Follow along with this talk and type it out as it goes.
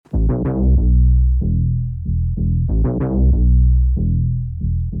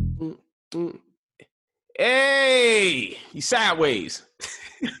Hey, you sideways.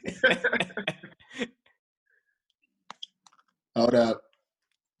 Hold up.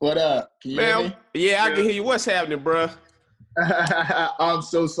 What up? Can you hear Man, me? yeah, I can hear you. What's happening, bro? I'm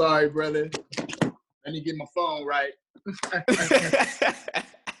so sorry, brother. Let me get my phone right.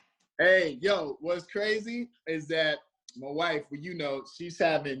 Hey, yo, what's crazy is that my wife, well, you know, she's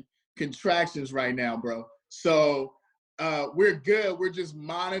having contractions right now, bro. So we're good. We're just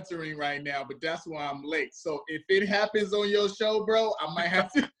monitoring right now, but that's why I'm late. So if it happens on your show, bro, I might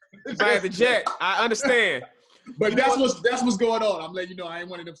have to I have to jet. I understand. But that's what's going on. I'm letting you know I ain't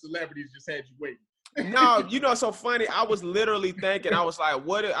one of them celebrities just had you waiting. No, you know, so funny. I was literally thinking, I was like,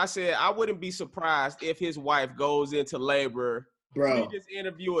 I said, I wouldn't be surprised if his wife goes into labor. Bro. We just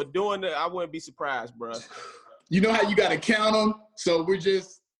interview her doing it. I wouldn't be surprised, bro. You know how you got to count them? So we're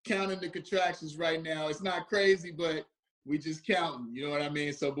just counting the contractions right now. It's not crazy, but we just counting. You know what I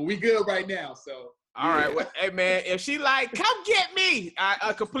mean? So, but we good right now. So. All right. Well, hey, man, if she like, come get me,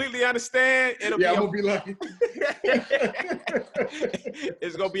 I completely understand. I'm going to be lucky.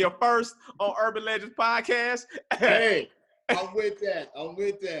 It's going to be a first on Urban Legends Podcast. Hey, I'm with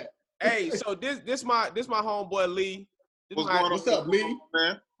that. Hey, so this my homeboy Lee. What's up, Lee?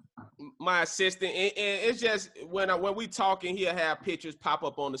 Man? My assistant. And it's just when we talking, he'll have pictures pop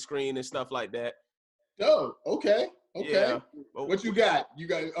up on the screen and stuff like that. Oh, okay. Okay. Yeah. What you got? You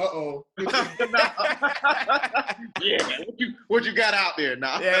got Yeah. What you got out there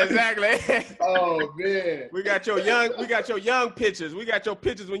now? Yeah, exactly. Oh man. We got your young pictures. We got your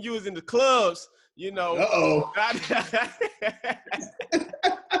pictures when you was in the clubs, you know.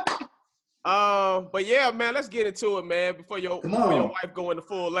 But yeah, man, let's get into it, man, before your wife go into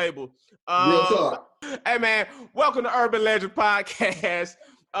full label. Real talk. Hey man, welcome to Urban Legend Podcast.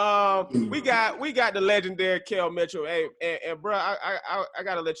 We got the legendary Kel Mitchell. Hey, and bro, I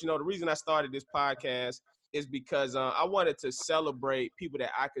gotta let you know the reason I started this podcast is because I wanted to celebrate people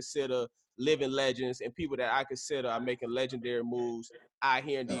that I consider living legends and people that I consider are making legendary moves out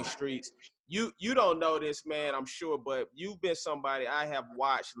here in these streets. You don't know this, man, I'm sure, but you've been somebody I have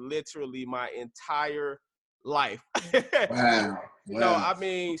watched literally my entire life. Wow. You know, I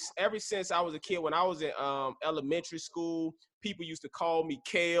mean, ever since I was a kid, when I was in elementary school, people used to call me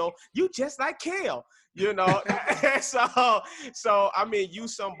Kel. You just like Kel, you know. so I mean, you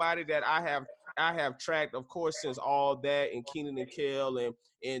somebody that I have tracked, of course, since all that and Kenan and Kel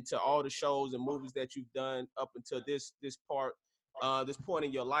and to all the shows and movies that you've done up until this point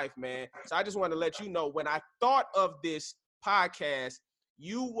in your life, man. So I just want to let you know, when I thought of this podcast,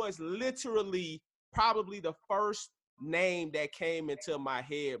 you was literally probably the first name that came into my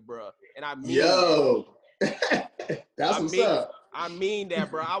head, bro. And I mean, that's what's up. I mean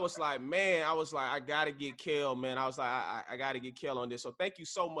that, bro. I was like, I gotta get Kel, man. I was like, I gotta get Kel on this. So thank you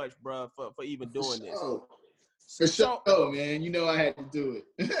so much, bro, for even doing this. For sure, man. You know I had to do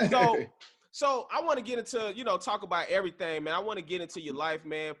it. So I want to get into, you know, talk about everything, man. I want to get into your life,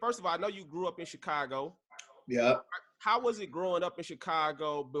 man. First of all, I know you grew up in Chicago. Yeah. How was it growing up in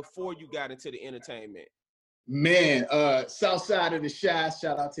Chicago before you got into the entertainment? Man, south side of the Chi.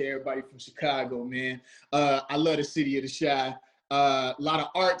 Shout out to everybody from Chicago, man. I love the city of the Chi. A lot of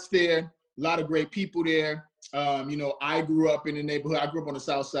arts there, a lot of great people there. You know, I grew up in the neighborhood. I grew up on the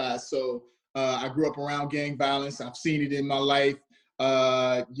south side, so I grew up around gang violence. I've seen it in my life.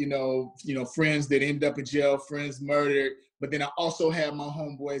 You know, friends that ended up in jail, friends murdered. But then I also had my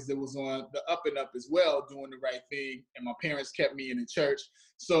homeboys that was on the up and up as well, doing the right thing. And my parents kept me in the church.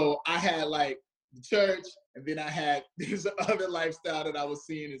 So I had like the church, and then I had this other lifestyle that I was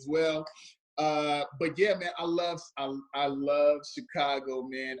seeing as well. But yeah, man, I love Chicago,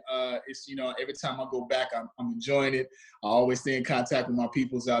 man. It's, you know, every time I go back, I'm enjoying it. I always stay in contact with my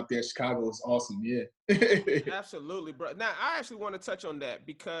peoples out there. Chicago is awesome. Yeah. Absolutely, bro. Now I actually want to touch on that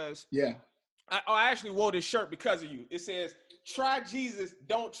because I actually wore this shirt because of you. It says, "Try Jesus,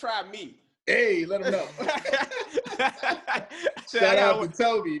 don't try me." Hey, let him know. Shout out to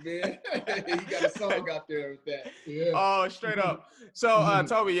Toby, man. He got a song out there with that. Yeah. Oh, straight up. So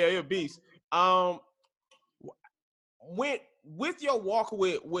Toby, yeah, you're a beast. With your walk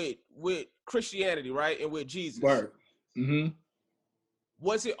with Christianity, right, and with Jesus,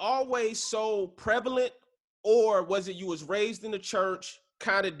 was it always so prevalent, or was it you was raised in the church,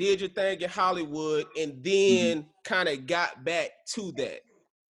 kind of did your thing in Hollywood, and then kind of got back to that?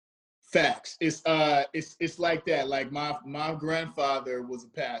 Facts. It's like that. Like my grandfather was a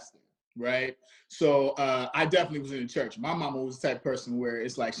pastor, right? So I definitely was in the church. My mama was the type of person where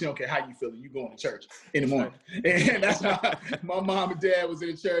it's like, she don't care how you feeling, you going to church in the morning. And that's how my mom and dad was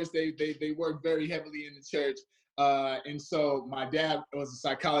in the church. They worked very heavily in the church. And so my dad was a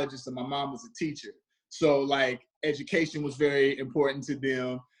psychologist and my mom was a teacher. So like education was very important to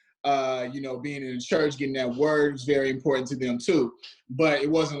them. Being in the church, getting that word was very important to them too. But it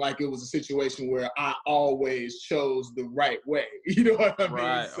wasn't like it was a situation where I always chose the right way. You know what I mean?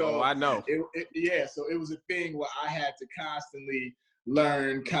 Right. So I know. So it was a thing where I had to constantly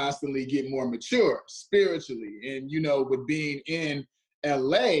learn, constantly get more mature spiritually. And, with being in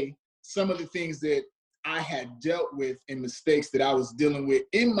LA, some of the things that I had dealt with and mistakes that I was dealing with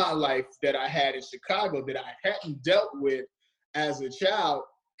in my life that I had in Chicago that I hadn't dealt with as a child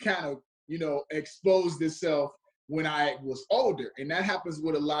kind of, exposed itself when I was older. And that happens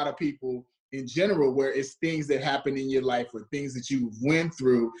with a lot of people in general, where it's things that happen in your life or things that you went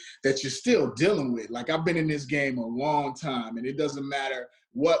through that you're still dealing with. Like, I've been in this game a long time, and it doesn't matter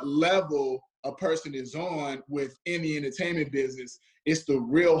what level a person is on within the entertainment business. It's the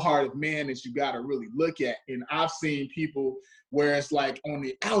real heart of man that you got to really look at. And I've seen people where it's like on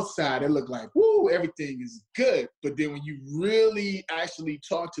the outside, it look like, woo, everything is good. But then when you really actually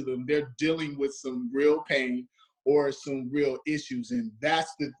talk to them, they're dealing with some real pain or some real issues. And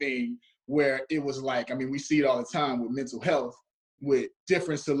that's the thing where it was like, we see it all the time with mental health, with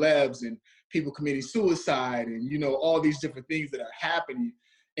different celebs and people committing suicide and, all these different things that are happening.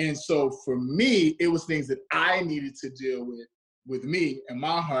 And so for me, it was things that I needed to deal with me and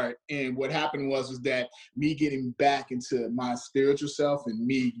my heart. And what happened was that me getting back into my spiritual self and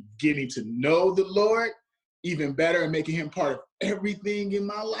me getting to know the Lord even better and making him part of everything in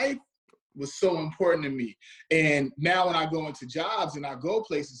my life was so important to me. And now when I go into jobs and I go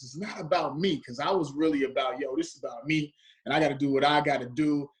places, it's not about me, because I was really about, this is about me and I got to do what I got to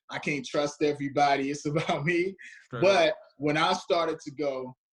do. I can't trust everybody. It's about me. Right. But when I started to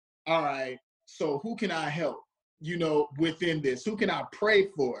go, all right, so who can I help, within this? Who can I pray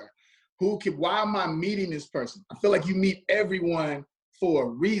for? Why am I meeting this person? I feel like you meet everyone for a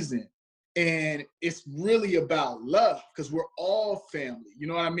reason. And it's really about love, because we're all family, you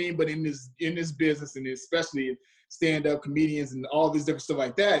know what I mean? But in this business, and especially stand-up comedians and all this different stuff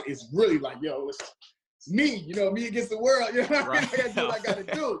like that, it's really like, it's me, me against the world. You know what I mean? I gotta do what I gotta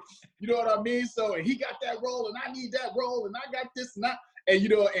do. You know what I mean? So, and he got that role, and I need that role, and I got this and that. And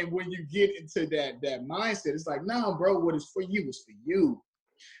and when you get into that mindset, it's like, no, bro, what is for you is for you.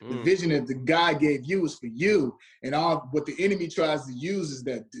 The vision that the God gave you is for you. And all what the enemy tries to use is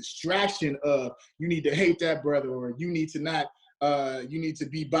that distraction of, you need to hate that brother, or you need to not, you need to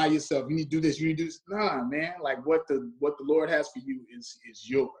be by yourself. You need to do this. You need to do this. Nah, man. Like, what the Lord has for you is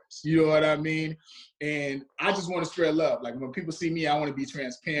yours. You know what I mean? And I just want to spread love. Like, when people see me, I want to be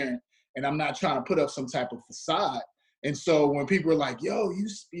transparent, and I'm not trying to put up some type of facade. And so when people are like, yo,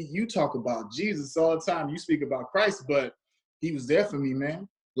 you talk about Jesus all the time, you speak about Christ, but he was there for me, man.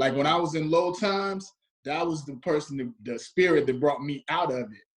 Like, when I was in low times, that was the person, the spirit that brought me out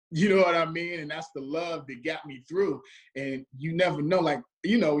of it. You know what I mean? And that's the love that got me through. And you never know, like,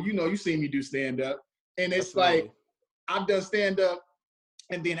 you see me do stand-up. And it's Absolutely. Like, I've done stand-up,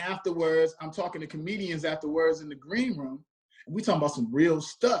 and then afterwards, I'm talking to comedians afterwards in the green room, and we talking about some real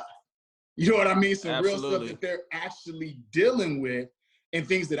stuff. You know what I mean? Some Absolutely. Real stuff that they're actually dealing with, and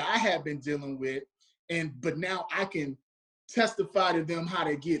things that I have been dealing with. But now I can testify to them how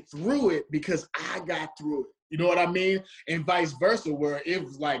to get through it because I got through it. You know what I mean? And vice versa, where it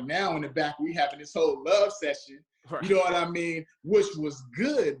was like, now in the back, we having this whole love session. Right. You know what I mean? Which was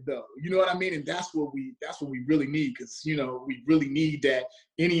good though. You know what I mean? And that's what we really need, because we really need that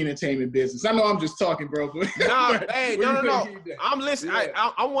in the entertainment business. I know I'm just talking, bro. But no. I'm listening. Yeah.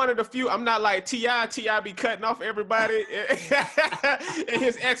 I'm one of the few. I'm not like T.I. T.I. be cutting off everybody in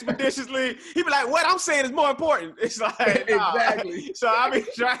his expeditiously. He be like, what I'm saying is more important. It's like, exactly. So I be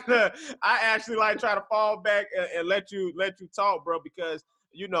I actually like try to fall back and let you talk, bro, because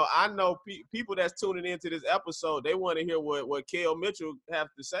I know people that's tuning into this episode, they want to hear what Kel Mitchell have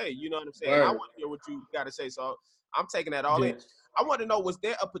to say. You know what I'm saying? Right. I want to hear what you got to say. So I'm taking that all in. I want to know, was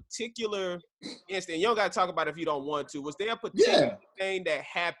there a particular instant? You don't got to talk about it if you don't want to. Was there a particular thing that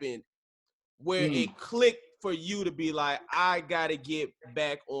happened where it clicked for you to be like, I got to get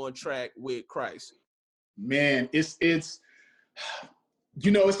back on track with Christ? Man, it's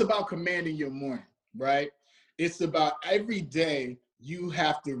about commanding your morning, right? It's about every day you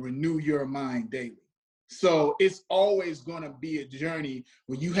have to renew your mind daily. So it's always going to be a journey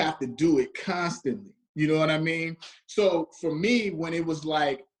where you have to do it constantly. You know what I mean? So for me, when it was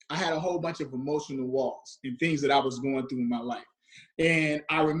like, I had a whole bunch of emotional walls and things that I was going through in my life. And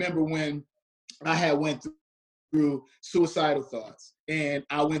I remember when I had went through suicidal thoughts, and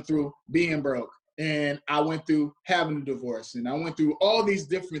I went through being broke, and I went through having a divorce, and I went through all these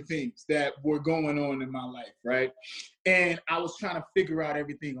different things that were going on in my life, right? And I was trying to figure out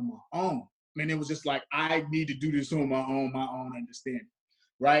everything on my own. And it was just like, I need to do this on my own understanding,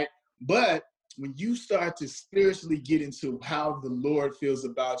 right? But when you start to spiritually get into how the Lord feels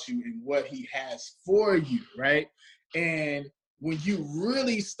about you and what he has for you, right? And when you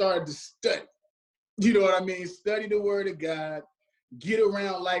really start to study, you know what I mean? Study the word of God, get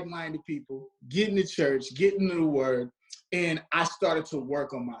around like-minded people, get in the church, get into the word. And I started to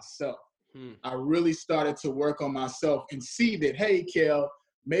work on myself. I really started to work on myself and see that, hey, Kel,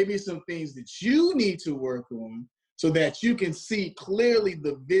 maybe some things that you need to work on so that you can see clearly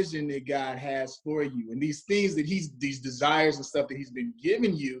the vision that God has for you. And these things that these desires and stuff that he's been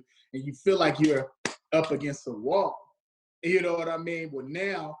giving you, and you feel like you're up against a wall. You know what I mean? Well,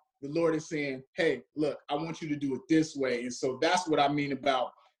 now the Lord is saying, hey, look, I want you to do it this way. And so that's what I mean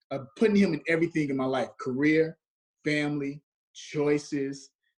about putting him in everything in my life: career, family,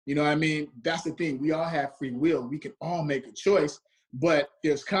 choices. You know what I mean? That's the thing. We all have free will. We can all make a choice, but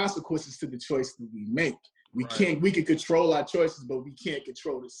there's consequences to the choice that we make. We can control our choices, but we can't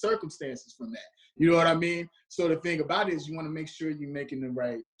control the circumstances from that. You know what I mean? So the thing about it is you want to make sure you're making the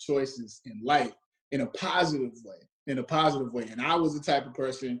right choices in life in a positive way. And I was the type of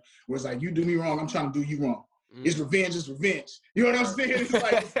person where it's like, you do me wrong, I'm trying to do you wrong. It's revenge, it's revenge. You know what I'm saying? It's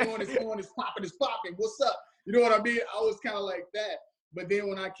like, it's on, it's popping, what's up? You know what I mean? I was kind of like that. But then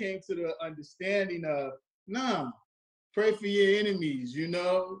when I came to the understanding of, pray for your enemies, you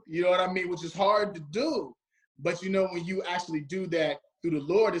know what I mean? Which is hard to do. But when you actually do that through the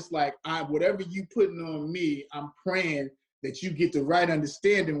Lord, it's like, whatever you putting on me, I'm praying that you get the right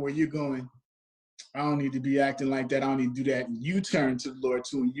understanding where you're going, I don't need to be acting like that. I don't need to do that. And you turn to the Lord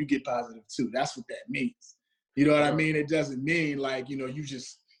too, and you get positive too. That's what that means. You know what I mean? It doesn't mean like, you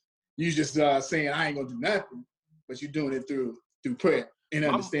just saying I ain't gonna do nothing, but you're doing it through prayer and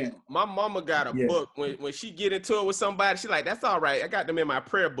understanding. My mama got a book. When she get into it with somebody, she like, that's all right. I got them in my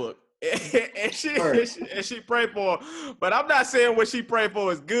prayer book. and she pray for her. But I'm not saying what she pray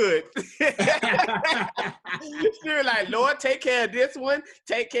for is good. She was like, Lord, take care of this one,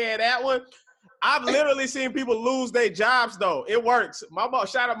 take care of that one. I've literally seen people lose their jobs though. It works. My mom,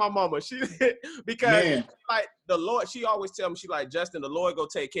 shout out my mama. Because like the Lord, she always tell me, she like, Justin, the Lord go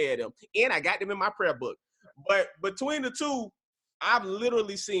take care of them. And I got them in my prayer book. But between the two, I've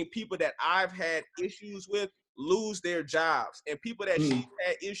literally seen people that I've had issues with lose their jobs, and people that she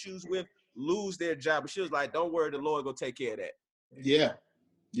had issues with lose their job. But she was like, don't worry, the Lord go take care of that. Yeah.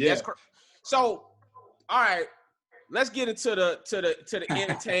 So, all right. Let's get into the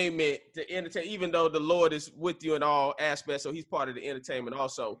entertainment, even though the Lord is with you in all aspects, so he's part of the entertainment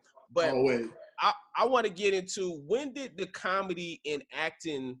also. But I want to get into, when did the comedy and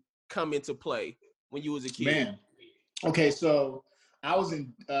acting come into play when you was a kid? Man. Okay, so I was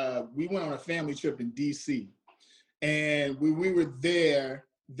we went on a family trip in DC, and we were there,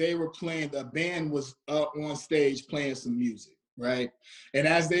 they were playing, the band was up on stage playing some music. Right. And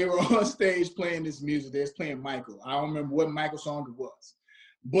as they were on stage playing this music, they was playing Michael. I don't remember what Michael song it was.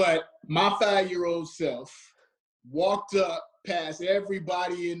 But my 5-year-old self walked up past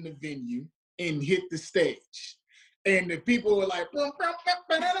everybody in the venue and hit the stage. And the people were like, whoa,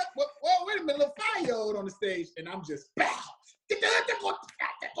 wait a minute, little 5-year-old on the stage. And I'm just,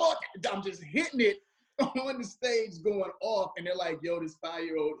 I'm just hitting it on the stage going off. And they're like, yo, this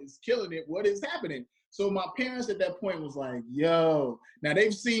 5-year-old is killing it. What is happening? So my parents at that point was like, yo, now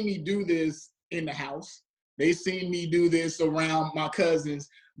they've seen me do this in the house. They've seen me do this around my cousins,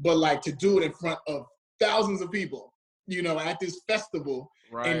 but like to do it in front of thousands of people, at this festival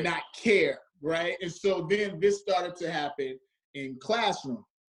and not care, right? And so then this started to happen in classroom,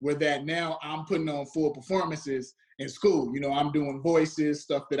 where that now I'm putting on full performances in school. I'm doing voices,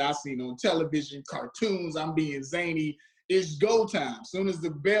 stuff that I seen on television, cartoons, I'm being zany. It's go time. As soon as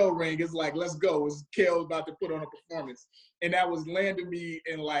the bell rang, it's like, let's go. It's Kel about to put on a performance. And that was landing me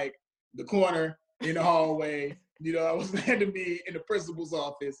in like the corner in the hallway. I was landing me in the principal's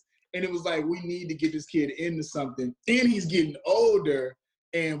office. And it was like, we need to get this kid into something. And he's getting older,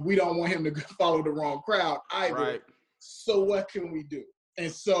 and we don't want him to follow the wrong crowd either. Right. So what can we do? And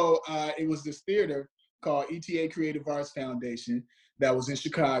so it was this theater called ETA Creative Arts Foundation that was in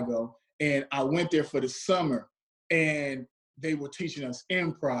Chicago. And I went there for the summer. And they were teaching us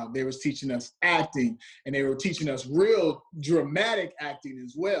improv, they was teaching us acting, and they were teaching us real dramatic acting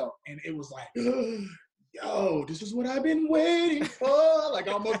as well. And it was like, yo, this is what I've been waiting for. Like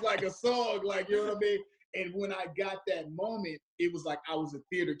almost like a song, like, you know what I mean? And when I got that moment, it was like I was a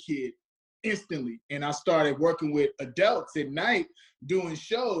theater kid instantly. And I started working with adults at night doing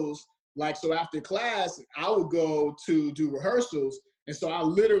shows. Like, so after class, I would go to do rehearsals. And so I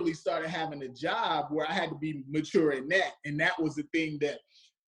literally started having a job where I had to be mature in that. And that was the thing that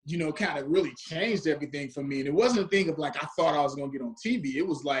you know, kind of really changed everything for me. And it wasn't a thing of like, I thought I was going to get on TV. It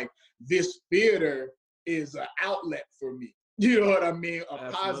was like, this theater is an outlet for me. You know what I mean? A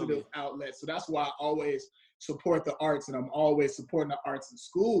Absolutely. positive outlet. So that's why I always support the arts, and I'm always supporting the arts in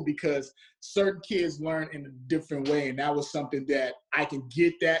school, because certain kids learn in a different way. And that was something that I can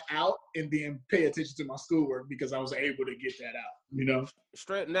get that out and then pay attention to my schoolwork, because I was able to get that out, you know?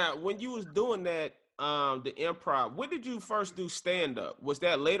 Straight. Now, when you was doing that, the improv, when did you first do stand-up? Was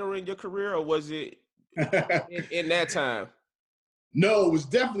that later in your career, or was it in that time? No, it was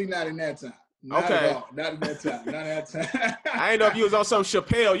definitely not in that time. Not Okay. at all. Not in that time. Not in that time. I didn't know if you was on some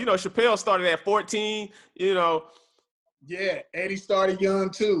Chappelle. You know, Chappelle started at 14, you know. Yeah, Eddie started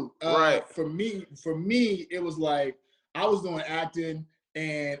young too. Right. For me, it was like I was doing acting,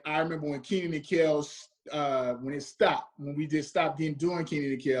 and I remember when Kenan and Kel, when we just stopped doing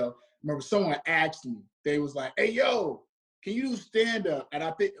Kenan and Kel, I remember someone asked me, they was like, "Hey, yo, can you do stand-up?" And I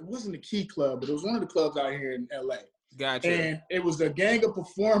think it wasn't the Key Club, but it was one of the clubs out here in LA. Gotcha. And it was a gang of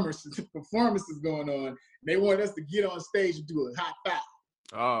performances going on. They wanted us to get on stage and do a high five.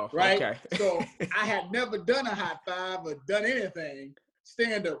 Oh, right? Okay. So I had never done a high five or done anything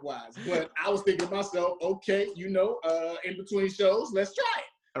stand-up wise, but I was thinking to myself, okay, you know, in between shows, let's try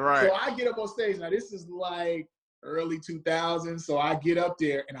it. All right. So I get up on stage. Now this is like early 2000s. So I get up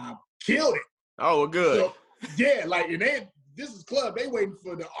there and I killed it. Oh, well, good. So, yeah, like, and this is club, they waiting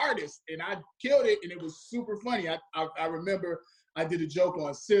for the artist, and I killed it, and it was super funny. I remember I did a joke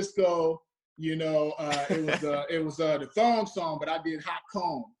on Cisco, you know, it was the thong song, but I did Hot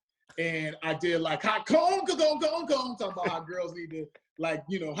Comb, and I did like Hot Comb, talking about how girls need to, like,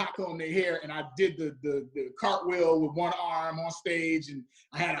 you know, hot comb their hair, and I did the cartwheel with one arm on stage, and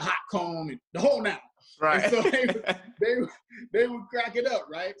I had a hot comb and the whole nine. Right. And so they would crack it up,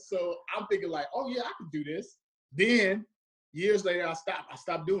 right? So I'm thinking like, oh yeah, I can do this. Then years later, I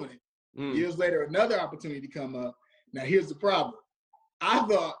stopped doing it. Years later, another opportunity come up. Now here's the problem. I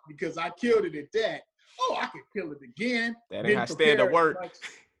thought because I killed it at that, I could kill it again. That ain't how stand-up work.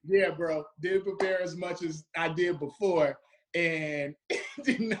 Yeah, bro. Didn't prepare as much as I did before, and it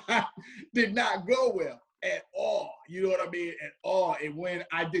did not go well at all. You know what I mean? At all. And when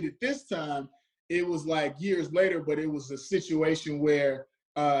I did it this time, it was like years later, but it was a situation where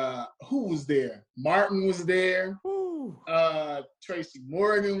who was there? Martin was there. Tracy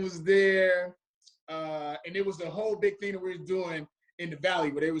Morgan was there. And it was a whole big thing that we were doing in the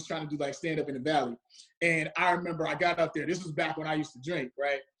Valley, where they was trying to do like stand up in the Valley. And I remember I got up there. This was back when I used to drink,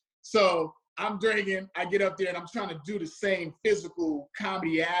 right? So I'm drinking, I get up there and I'm trying to do the same physical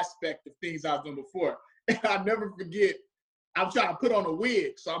comedy aspect of things I've done before. And I'll never forget, I'm trying to put on a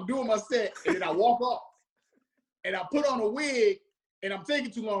wig. So I'm doing my set and then I walk off. And I put on a wig and I'm taking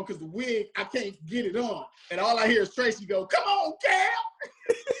too long because the wig, I can't get it on. And all I hear is Tracy go, "Come on,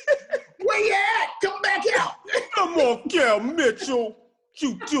 Cal. Where you at? Come back out." Come on, Cal Mitchell. What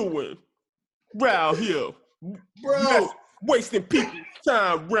you doing round here? Bro. Wasting people's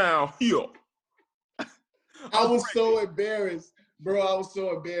time round here. I was so embarrassed. Bro, I was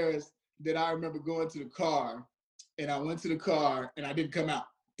so embarrassed that I remember going to the car, and I went to the car and I didn't come out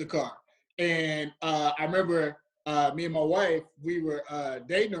the car. And I remember me and my wife, we were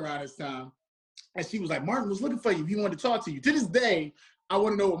dating around this time, and she was like, "Martin was looking for you. He wanted to talk to you." To this day, I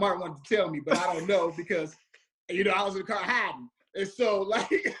want to know what Martin wanted to tell me, but I don't know because, you know, I was in the car hiding. And so, like,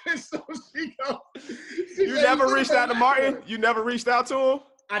 so she goes. You never reached out to Martin? You never reached out to him?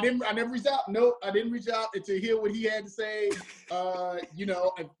 I never reached out. Nope, I didn't reach out to hear what he had to say. You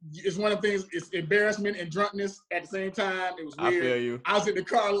know, it's one of the things, it's embarrassment and drunkenness at the same time. It was weird. I feel you. I was in the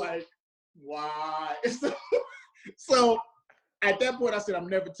car like, why? So at that point, I said, I'm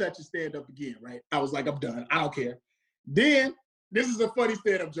never touching stand-up again, right? I was like, I'm done. I don't care. Then, this is a funny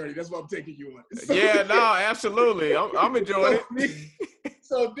stand-up journey. That's what I'm taking you on. So, yeah, no, absolutely. I'm enjoying it.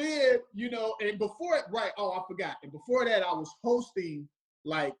 So then, you know, and before it, right, I forgot. And before that, I was hosting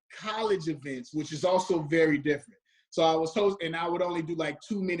like college events, which is also very different. So I was hosting, and I would only do like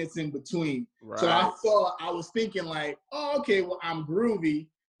 2 minutes in between. Right. So I was thinking like, oh, okay, well, I'm groovy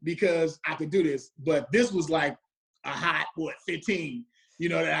because I could do this. But this was like a hot, 15, you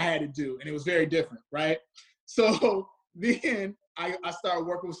know, that I had to do. And it was very different, right? So then I started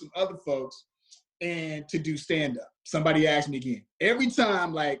working with some other folks and to do stand-up. Somebody asked me again. Every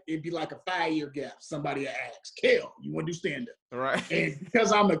time, like, it'd be like a 5-year gap. Somebody asks, "Kel, you want to do stand-up?" Right. And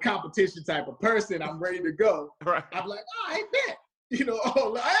because I'm a competition type of person, I'm ready to go. Right. I'm like, "All right, bet." You know,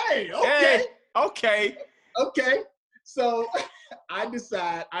 hey, okay. Okay. So I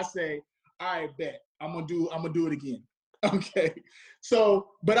decide, I say, "All right, bet. I'm gonna do it again." Okay. So,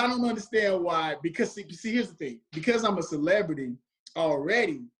 but I don't understand why, because see, here's the thing. Because I'm a celebrity,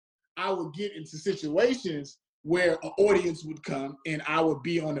 already, I would get into situations where an audience would come and I would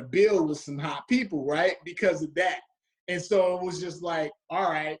be on a bill with some hot people, right? Because of that. And so it was just like, all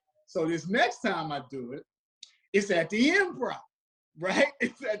right, so this next time I do it, it's at the Improv, right?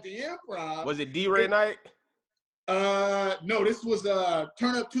 It's at the Improv. Was it D-Ray night? No, this was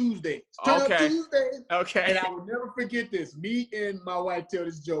Turn Up Tuesdays. Turn Up Tuesdays. Okay. And I will never forget this. Me and my wife tell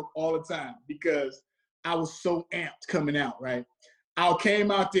this joke all the time because I was so amped coming out, right? I came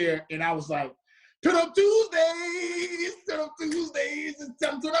out there and I was like, Turn Up Tuesdays, Turn Up Tuesdays, it's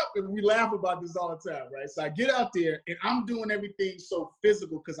time to turn up. And we laugh about this all the time, right? So I get out there and I'm doing everything so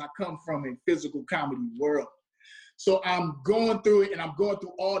physical because I come from a physical comedy world. So I'm going through it and I'm going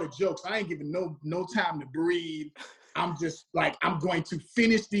through all the jokes. I ain't giving no time to breathe. I'm just like, I'm going to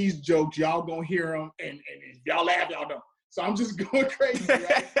finish these jokes. Y'all gonna hear them and if y'all laugh, y'all don't. So I'm just going crazy,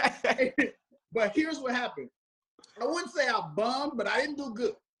 right? But here's what happened. I wouldn't say I bombed, but I didn't do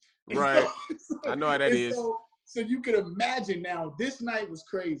good. Right. I know how that is. So you can imagine now, this night was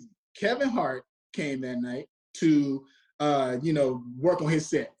crazy. Kevin Hart came that night to, work on his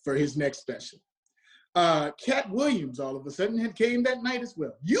set for his next special. Cat Williams all of a sudden came that night as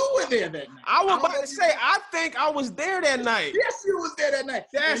well. You were there that night. I was about to say, I think I was there that night. Yes, you was there that night.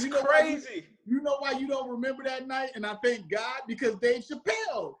 That's crazy. You know why you don't remember that night? And I thank God because Dave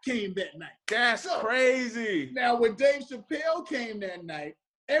Chappelle came that night. That's crazy. Now, when Dave Chappelle came that night,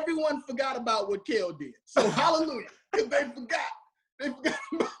 everyone forgot about what Kel did. So hallelujah, because they forgot. They forgot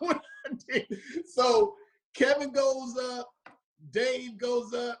about what I did. So Kevin goes up, Dave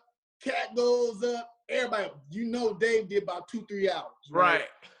goes up, Cat goes up, everybody, Dave did about 2-3 hours. Right.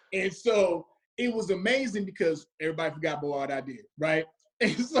 And so it was amazing because everybody forgot about what I did, right?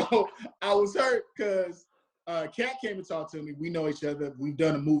 And so I was hurt because Cat came and talked to me. We know each other. We've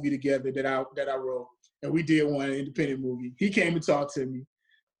done a movie together that I wrote, and we did one independent movie. He came and talked to me.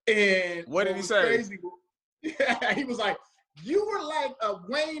 And what did he say? Crazy, he was like, you were like a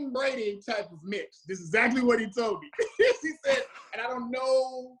Wayne Brady type of mix. This is exactly what he told me. He said, and I don't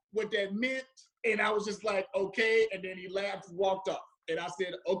know what that meant. And I was just like, okay. And then he laughed and walked off. And I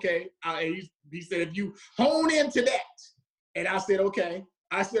said, okay. He said, if you hone into that. And I said, okay.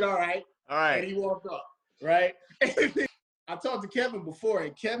 I said, all right. All right. And he walked off, right? I talked to Kevin before,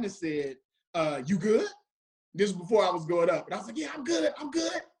 and Kevin said, you good? This was before I was going up. And I was like, yeah, I'm good.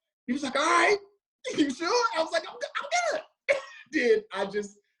 He was like, all right. You sure? I was like, I'm good.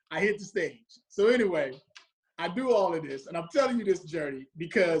 I hit the stage. So anyway, I do all of this, and I'm telling you this journey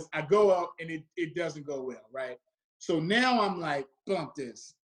because I go up and it doesn't go well, right? So now I'm like, bump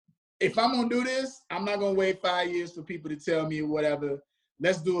this. If I'm gonna do this, I'm not gonna wait 5 years for people to tell me whatever.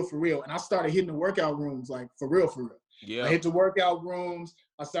 Let's do it for real. And I started hitting the workout rooms, like for real. Yeah. I hit the workout rooms.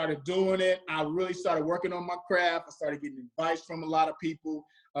 I started doing it. I really started working on my craft. I started getting advice from a lot of people.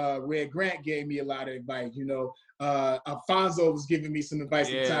 Red Grant gave me a lot of advice. Alfonso was giving me some advice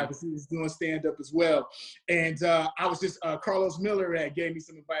at the time because he was doing stand-up as well. And I was just, Carlos Miller gave me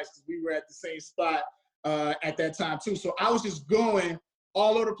some advice because we were at the same spot at that time too. So I was just going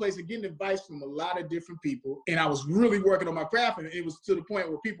all over the place and getting advice from a lot of different people. And I was really working on my craft. And it was to the point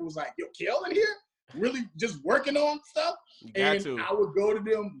where people was like, yo, Kel in here? Really just working on stuff? I would go to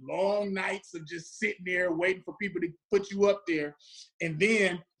them long nights of just sitting there waiting for people to put you up there. And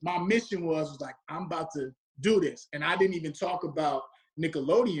then my mission was like, I'm about to do this. And I didn't even talk about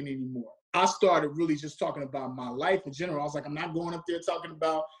Nickelodeon anymore. I started really just talking about my life in general. I was like, I'm not going up there talking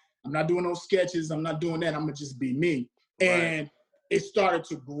about, I'm not doing those sketches. I'm not doing that. I'm gonna just be me. Right. And it started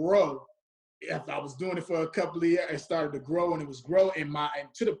to grow. If I was doing it for a couple of years, it started to grow and it was growing and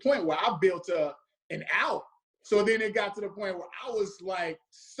to the point where I built up an out. So then it got to the point where I was like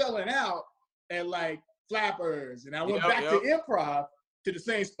selling out at like Flappers. And I went back to improv to the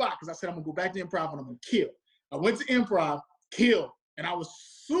same spot because I said, I'm gonna go back to improv and I'm gonna kill. I went to improv, killed. And I was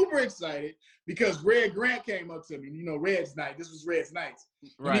super excited because Red Grant came up to me. Red's night. This was Red's nights.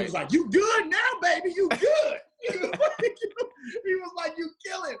 Right. And he was like, you good now, baby, you good. He was like, you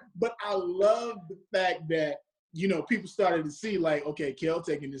killing. But I love the fact that, people started to see like, okay, Kel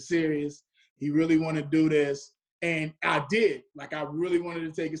taking this serious. He really want to do this. And I did. Like, I really wanted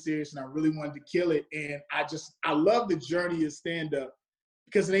to take it serious and I really wanted to kill it. And I love the journey of stand-up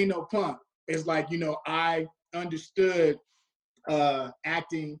because it ain't no punk. It's like, I understood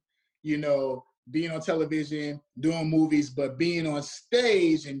acting, being on television, doing movies, but being on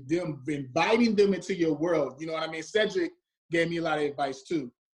stage and them inviting them into your world. You know what I mean? Cedric gave me a lot of advice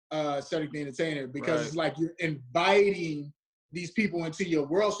too, Cedric the Entertainer, because It's like you're inviting these people into your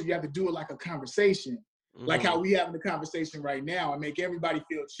world, so you have to do it like a conversation, like how we having a conversation right now and make everybody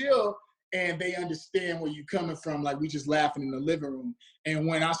feel chill and they understand where you're coming from. Like, we just laughing in the living room. And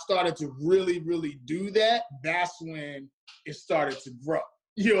when I started to really, really do that, that's when it started to grow.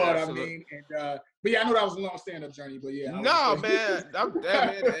 You know Absolutely. what I mean? And but yeah, I know that was a long stand-up journey, but yeah. No, man.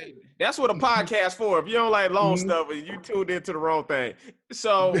 Hey, that's what a podcast for. If you don't like long stuff, you tuned into the wrong thing.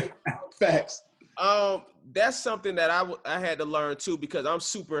 So facts. That's something that I had to learn too, because I'm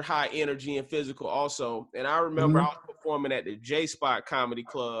super high energy and physical also. And I remember I was performing at the J Spot Comedy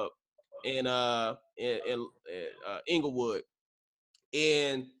Club in Inglewood,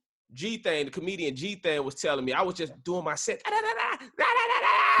 and G-Thang, the comedian G-Thang, was telling me, I was just doing my set,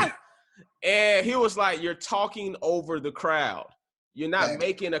 and he was like, "You're talking over the crowd. You're not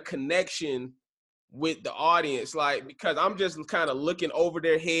making a connection with the audience, like, because I'm just kind of looking over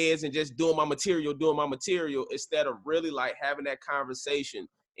their heads and just doing my material instead of really like having that conversation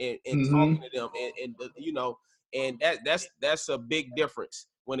and talking to them, and you know, and that's a big difference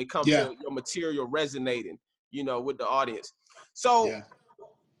when it comes to your material resonating, you know, with the audience. So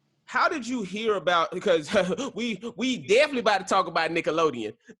how did you hear about, because we definitely about to talk about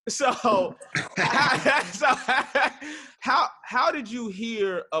Nickelodeon. So how did you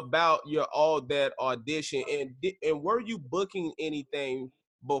hear about your All That audition, and were you booking anything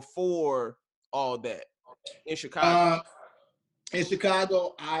before All That in Chicago? In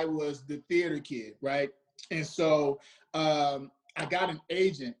Chicago, I was the theater kid, right? And so I got an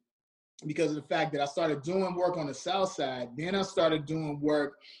agent because of the fact that I started doing work on the South Side. Then I started doing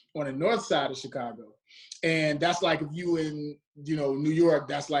work on the North Side of Chicago. And that's like, if you in, you know, New York,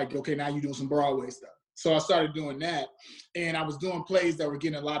 that's like, okay, now you're doing some Broadway stuff. So I started doing that. And I was doing plays that were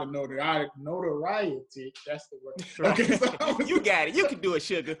getting a lot of notoriety. That's the word. Right. Okay, so You got it. You can do it,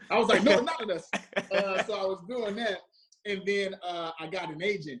 sugar. I was like, no, none of this. So I was doing that. And then I got an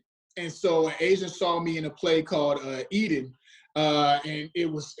agent. And so an agent saw me in a play called Eden. And it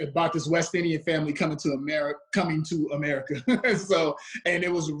was about this West Indian family coming to America. So, and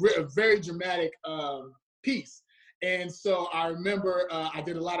it was a very dramatic piece. And so I remember I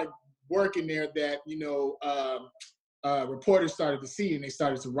did a lot of work in there that, you know, reporters started to see, and they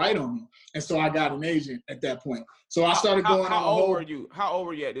started to write on me. And so I got an agent at that point. So I started going on. How old were you? How old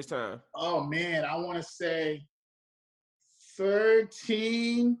were you at this time? Oh man, I want to say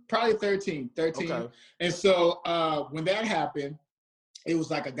 13, probably 13. Okay. And so when that happened, it was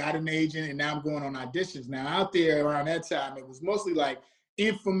like I got an agent, and now I'm going on auditions. Now out there around that time, it was mostly like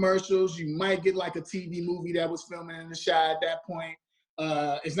infomercials. You might get like a TV movie that was filming in the Chi at that point.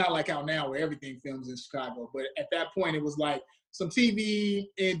 It's not like out now where everything films in Chicago, but at that point it was like some TV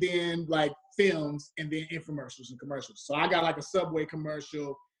and then like films and then infomercials and commercials. So I got like a Subway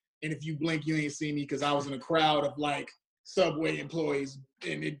commercial, and if you blink, you ain't see me because I was in a crowd of like Subway employees,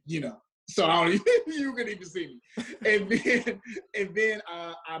 and it, you know, so I don't even, you couldn't even see me. And then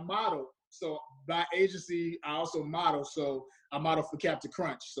I modeled. So by agency, I also model. So I modeled for Captain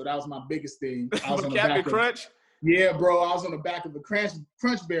Crunch. So that was my biggest thing. I was on Captain Crunch? Yeah, bro. I was on the back of the Crunch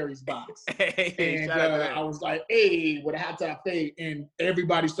Berries box. And I was like, hey, with a hot top fade. And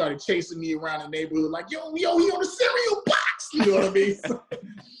everybody started chasing me around the neighborhood like, yo, he on the cereal box. You know what I mean?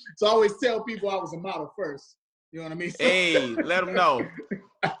 So I always tell people I was a model first. You know what I mean? Hey, let them know.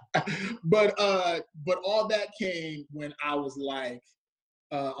 But all that came when I was like,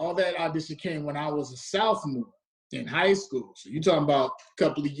 all that audition came when I was a sophomore in high school. So you're talking about a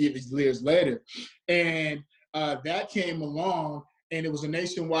couple of years later. And that came along, and it was a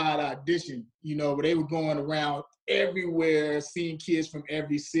nationwide audition, you know, where they were going around everywhere, seeing kids from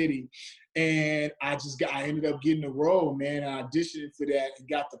every city. And I ended up getting a role, man. I auditioned for that and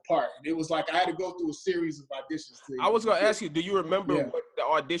got the part. And it was like I had to go through a series of auditions. I was going to ask you, do you remember what the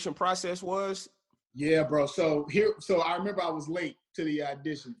audition process was? Yeah, bro. So I remember I was late to the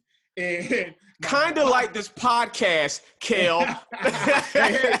audition. And kind of like this podcast, Kel.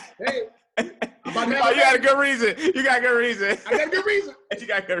 hey. You got a good reason. You got a good reason. I got a good reason. You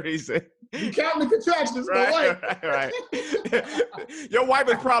got a good reason. You counting the contractions, right? Your wife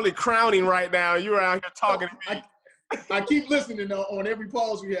is probably crowning right now. You're out here talking to me. I keep listening though on every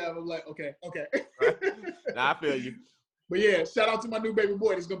pause we have. I'm like, okay. Right. Nah, I feel you. But yeah, shout out to my new baby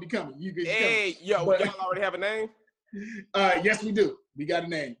boy that's gonna be coming. Hey, y'all already have a name? Yes, we do. We got a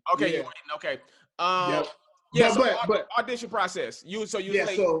name. Okay, yeah. Okay. Yep. Yeah, audition process. Late.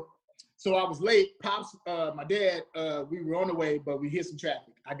 So I was late. Pops, my dad, we were on the way, but we hit some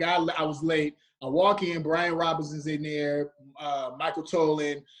traffic. I was late. I walk in, Brian Robinson's in there, Michael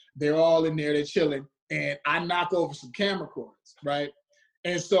Tolan, they're all in there, they're chilling. And I knock over some camera cords, right?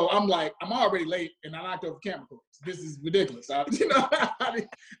 And so I'm like, I'm already late, and I knocked over camera cords. This is ridiculous. And then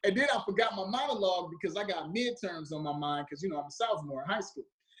I forgot my monologue because I got midterms on my mind because, you know, I'm a sophomore in high school.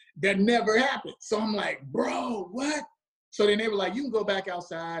 That never happened. So I'm like, bro, what? So then they were like, you can go back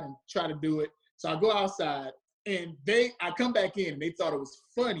outside and try to do it. So I go outside and I come back in and they thought it was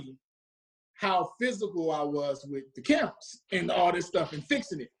funny how physical I was with the cameras and all this stuff and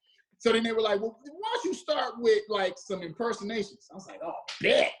fixing it. So then they were like, well, why don't you start with like some impersonations? I was like, oh,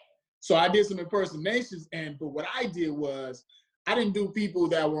 bet. So I did some impersonations, but what I did was I didn't do people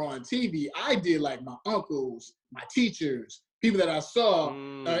that were on TV. I did like my uncles, my teachers, people that I saw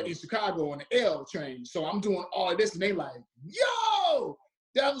in Chicago on the L train. So I'm doing all of this and they like, yo,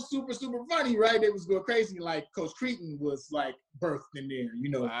 that was super, super funny, right? They was going crazy. Like Coach Cretan was like birthed in there,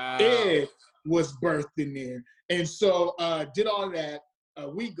 you know, wow. Ed was birthed in there. And so did all of that. A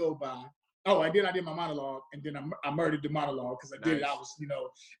week go by. Oh, I did my monologue, and then I murdered the monologue because I did it. I was, you know,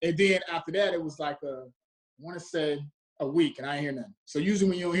 and then after that, it was like I want to say a week, and I ain't hear nothing. So usually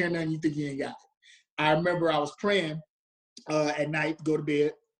when you don't hear nothing, you think you ain't got it. I remember I was praying at night, go to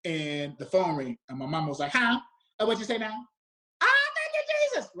bed, and the phone rang, and my mom was like, "Huh? What you say now?" "Ah, thank you,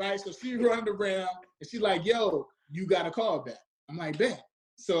 Jesus!" Right? So she running around, and she's like, "Yo, you got a call back." I'm like, "Bet."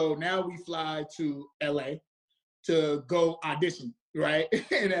 So now we fly to LA to go audition, right?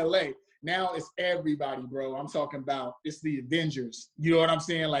 In LA. Now it's everybody, bro. I'm talking about it's the Avengers. You know what I'm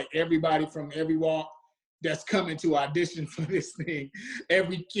saying? Like everybody from every walk that's coming to audition for this thing.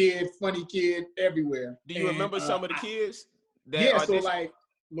 Every kid, funny kid, everywhere. Do you remember some of the kids? Yeah, auditioned? So like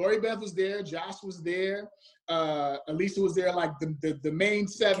Lori Beth was there, Josh was there, Alicia was there, like the main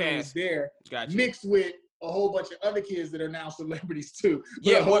seven was there, mixed with a whole bunch of other kids that are now celebrities too.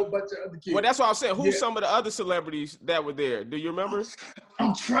 But a whole bunch of other kids. Well, that's what I was saying. Who's some of the other celebrities that were there? Do you remember?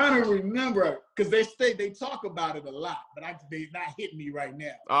 I'm trying to remember because they talk about it a lot, but they not hitting me right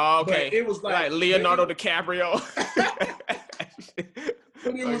now. Oh, okay. But it was like Leonardo DiCaprio.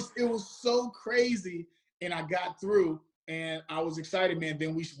 But it was so crazy, and I got through, and I was excited, man.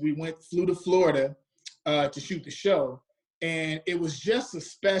 Then we flew to Florida to shoot the show, and it was just a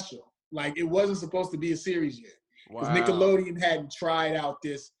special. Like, it wasn't supposed to be a series yet. Because Nickelodeon hadn't tried out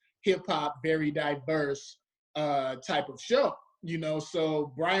this hip-hop, very diverse type of show, you know?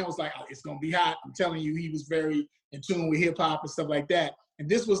 So Brian was like, oh, it's going to be hot. I'm telling you, he was very in tune with hip-hop and stuff like that. And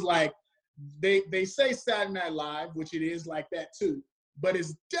this was like, they say Saturday Night Live, which it is like that too. But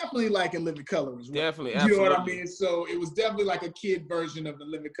it's definitely like a Living Color as well. Definitely, absolutely. You know what I mean? So it was definitely like a kid version of the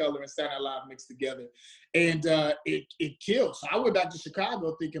Living Color and Saturday Night Live mixed together. And it killed. So I went back to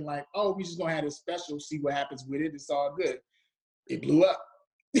Chicago thinking like, oh, we just gonna have this special, see what happens with it. It's all good. It blew up.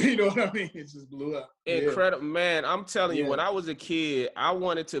 You know what I mean? It just blew up. Incredible. Yeah. Man, I'm telling you, when I was a kid, I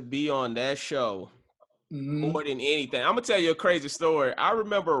wanted to be on that show more than anything. I'm gonna tell you a crazy story. I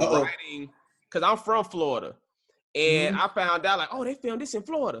remember writing, because I'm from Florida. And I found out like, oh, they filmed this in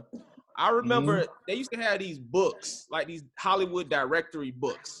Florida. I remember they used to have these books, like these Hollywood directory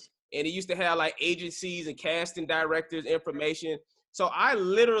books. And it used to have like agencies and casting directors information. So I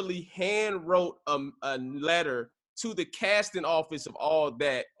literally hand wrote a letter to the casting office of all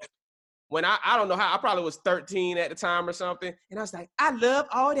that. When I don't know how, I probably was 13 at the time or something. And I was like, I love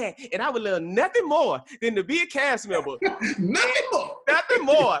all that. And I would love nothing more than to be a cast member. Nothing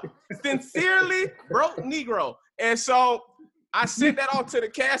more. Sincerely, Broke Negro. And so I sent that off to the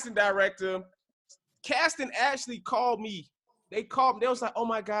casting director. Casting actually called me. They called me. They was like, oh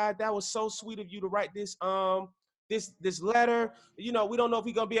my God, that was so sweet of you to write this this letter. You know, we don't know if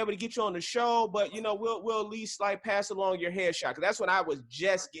we're gonna be able to get you on the show, but you know, we'll at least like pass along your headshot. Cause that's when I was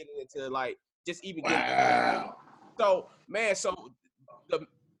just getting into like just even getting So man,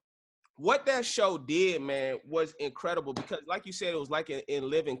 what that show did, man, was incredible because like you said, it was like in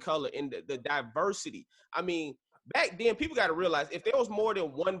Living Color, in the diversity. I mean, back then, people got to realize if there was more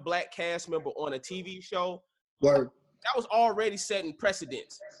than one black cast member on a TV show, that was already setting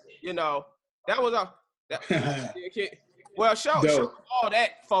precedents. You know, that was well, show all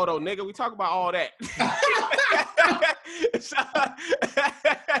that photo, nigga. We talk about all that.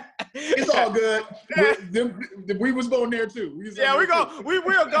 It's all good. We was going there too. We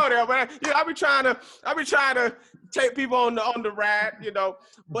will go there, man. Yeah, I be trying to take people on the ride, you know.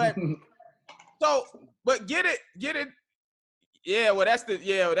 But but get it. Yeah, well, that's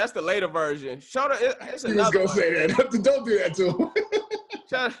the later version. It's another. He was gonna say that. Don't do that to him.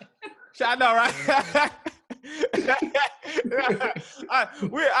 I know, right?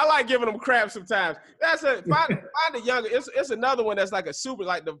 I like giving them crap sometimes. That's find the younger. It's another one that's like a super,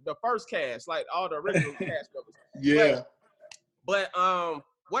 like the first cast, like all the original cast members. Yeah. But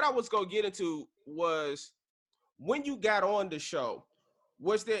what I was gonna get into was when you got on the show.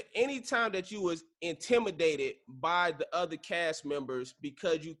 Was there any time that you was intimidated by the other cast members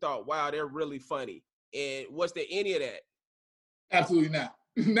because you thought, wow, they're really funny? And was there any of that? Absolutely not.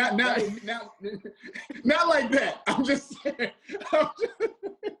 Not not like that. I'm just saying.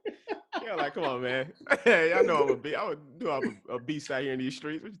 Yeah, like, come on, man. Hey, I know I would do a beast out here in these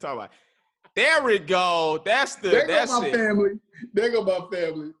streets. What you talking about? There we go. That's There go that's my it. family. There go my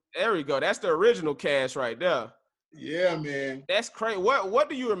family. There we go. That's the original cast right there. Yeah, man. That's crazy. What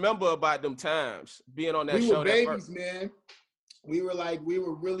do you remember about them times being on that We show? were babies, man. We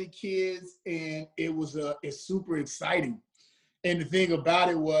were really kids, and it's super exciting. And the thing about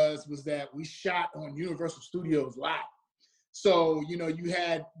it was that we shot on Universal Studios Live. So, you know, you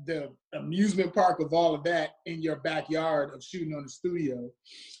had the amusement park of all of that in your backyard of shooting on the studio.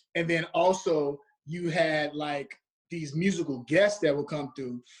 And then also you had like these musical guests that would come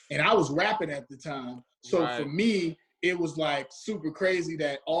through. And I was rapping at the time. So for me, it was like super crazy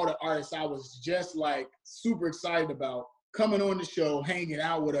that all the artists I was just like super excited about coming on the show, hanging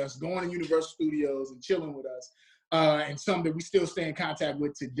out with us, going to Universal Studios and chilling with us. And some that we still stay in contact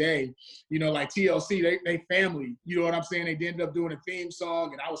with today, you know, like TLC, they family, you know what I'm saying? They ended up doing a theme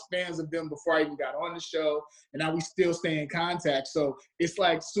song, and I was fans of them before I even got on the show, and now we still stay in contact. So it's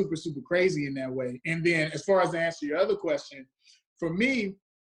like super, super crazy in that way. And then as far as to answer your other question, for me,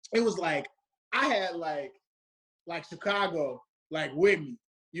 it was like, I had like Chicago, like with me,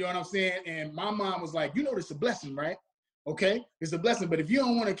 you know what I'm saying? And my mom was like, you know, it's a blessing, right? Okay, it's a blessing. But if you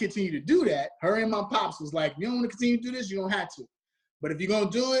don't want to continue to do that, her and my pops was like, you don't want to continue to do this, you don't have to. But if you're going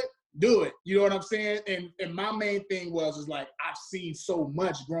to do it, do it. You know what I'm saying? And my main thing was like, I've seen so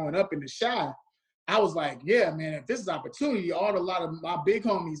much growing up in the Chi. I was like, yeah, man, if this is opportunity, a lot of my big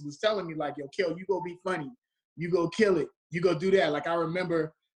homies was telling me like, yo, Kel, you go be funny. You go kill it. You go do that. Like I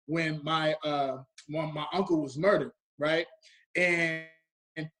remember when my uncle was murdered, right? And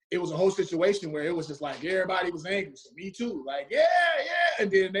it was a whole situation where it was just like everybody was angry. So me too. Like, yeah. And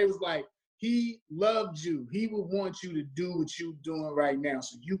then they was like, he loved you. He would want you to do what you're doing right now.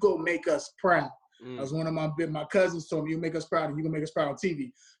 So you go make us proud. That was one of my cousins told me, you make us proud and you gonna make us proud on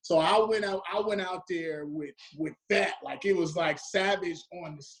TV. So I went out there with that. Like it was like Savage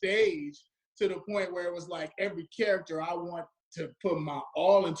on the stage to the point where it was like every character I want to put my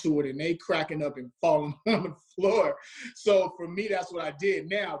all into it, and they cracking up and falling on the floor. So for me, that's what I did.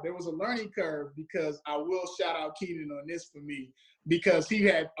 Now, there was a learning curve because I will shout out Keenan on this for me because he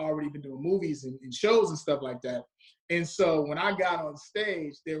had already been doing movies and shows and stuff like that. And so when I got on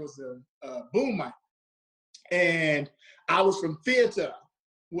stage, there was a boom mic. And I was from theater,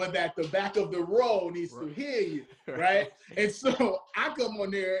 where that the back of the row needs to hear you, right? And so I come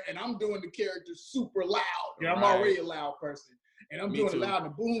on there and I'm doing the character super loud. You know, I'm already a loud person. And I'm doing it loud,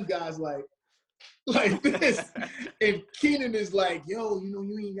 and the boom guy's like this. And Keenan is like, yo, you know,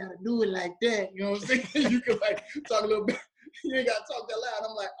 you ain't gotta do it like that. You know what I'm saying? You can like talk a little bit. You ain't gotta talk that loud.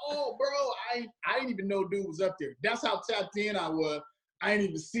 I'm like, oh, bro, I didn't even know dude was up there. That's how tapped in I was. I didn't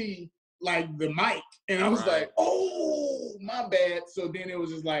even see like the mic. And I was like, oh, my bad. So then it was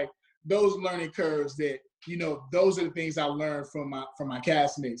just like those learning curves that, you know, those are the things I learned from my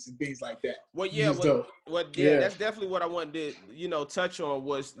castmates and things like that. Well, yeah, that's definitely what I wanted to, you know, touch on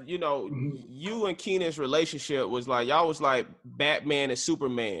was, you know, you and Keenan's relationship was like, y'all was like Batman and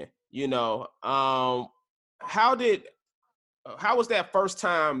Superman, you know. How was that first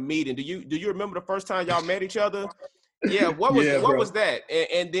time meeting? Do you remember the first time y'all met each other? Yeah, what was that?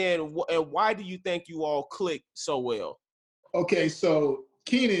 And then why do you think you all clicked so well? Okay, so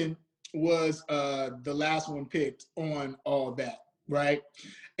Keenan was the last one picked on all that, right?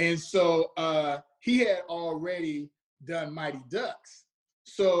 And so he had already done Mighty Ducks.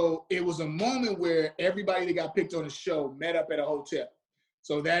 So it was a moment where everybody that got picked on the show met up at a hotel.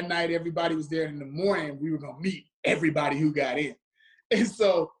 So that night, everybody was there. In the morning, we were going to meet everybody who got in. And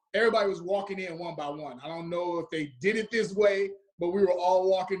so everybody was walking in one by one. I don't know if they did it this way, but we were all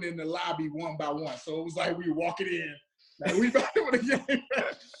walking in the lobby one by one. So it was like we were walking in. Like we about to game.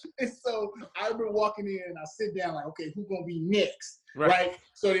 And so I remember walking in and I sit down like, okay, who's going to be next? Right?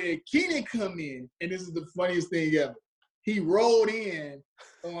 So then Keenan come in, and this is the funniest thing ever. He rolled in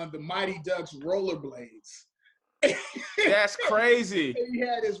on the Mighty Ducks rollerblades. That's crazy. And he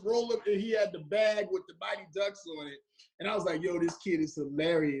had his roller, and he had the bag with the Mighty Ducks on it. And I was like, yo, this kid is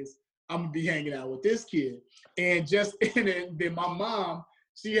hilarious. I'm going to be hanging out with this kid. And then my mom,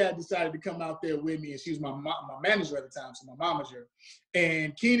 she had decided to come out there with me, and she was my manager at the time, so my momager.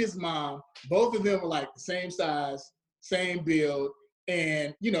 And Keenan's mom, both of them were like the same size, same build,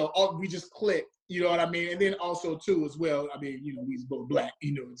 and, you know, we just clicked. You know what I mean? And then also, too, as well, I mean, you know, we was both black.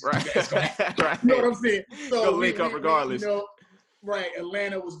 You know, that's gonna happen. Right. You know what I'm saying? So we link up regardless. You know, right.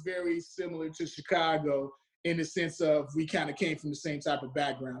 Atlanta was very similar to Chicago in the sense of we kind of came from the same type of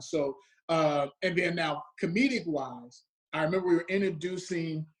background. So, and then now comedic-wise, I remember we were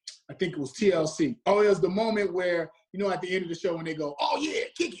introducing, I think it was TLC. Oh, it was the moment where, you know, at the end of the show when they go, oh yeah,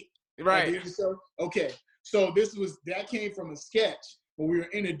 kick it. Right. At the end of the show? Okay. So that came from a sketch where we were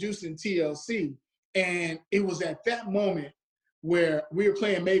introducing TLC. And it was at that moment where we were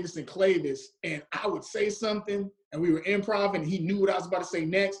playing Mavis and Clavis, and I would say something and we were improv and he knew what I was about to say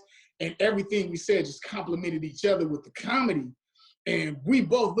next. And everything we said just complimented each other with the comedy. And we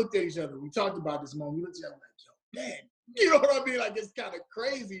both looked at each other. We talked about this moment. We looked at each other like, yo, man, you know what I mean? Like, it's kind of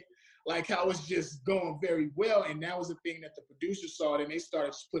crazy, like how it's just going very well. And that was the thing that the producers saw, and they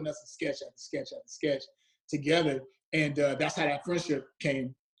started just putting us a sketch after sketch after sketch together. And that's how that friendship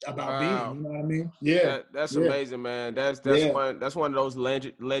came about being, you know what I mean? Yeah. That's amazing, man. That's one of those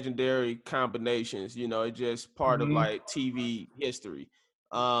legendary combinations, you know, it's just part of like TV history.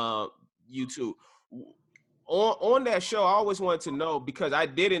 YouTube. On that show, I always wanted to know, because I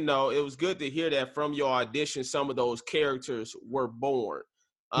didn't know, it was good to hear that from your audition, some of those characters were born.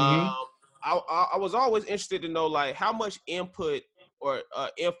 I was always interested to know, like, how much input or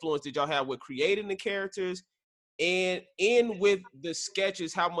influence did y'all have with creating the characters, and with the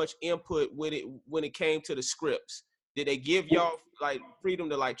sketches, how much input with it when it came to the scripts? Did they give y'all like freedom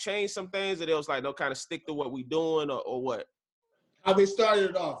to like change some things, or they was like, no, kind of stick to what we doing, or what? How they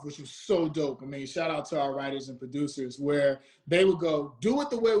started it off, which was so dope. I mean, shout out to our writers and producers, where they would go, do it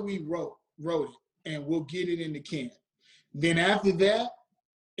the way we wrote it, and we'll get it in the can. Then after that,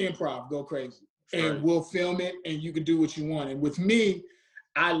 improv, go crazy. And we'll film it, and you can do what you want. And with me,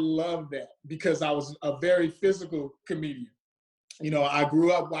 I love that because I was a very physical comedian. You know, I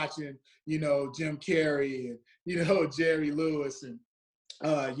grew up watching, you know, Jim Carrey and, you know, Jerry Lewis and,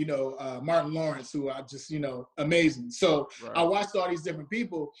 Martin Lawrence, who are just, you know, amazing. So I watched all these different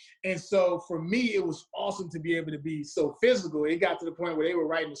people. And so for me, it was awesome to be able to be so physical. It got to the point where they were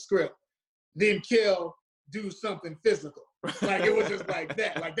writing the script, then Kel do something physical. Like, it was just like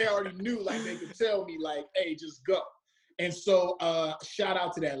that. Like, they already knew, like, they could tell me, like, hey, just go. And so shout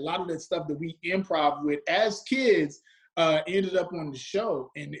out to that. A lot of that stuff that we improv with as kids ended up on the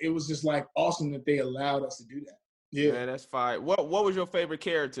show. And it was just, like, awesome that they allowed us to do that. Yeah, man, that's fine. What was your favorite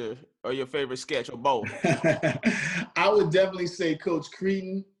character or your favorite sketch, or both? I would definitely say Coach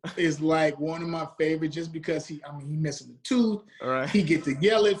Cretin is like one of my favorites, just because he missing a tooth. All right. He get to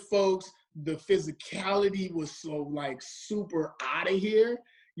yell at folks. The physicality was so like super out of here.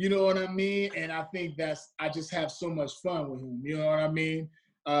 You know what I mean? And I think I just have so much fun with him. You know what I mean?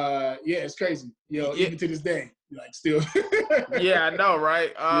 Yeah, it's crazy. You know, even to this day, like, still. Yeah, I know,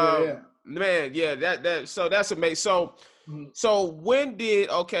 right? Yeah. Man, yeah, so that's amazing. So when did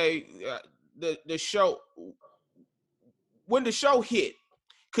the show, when the show hit,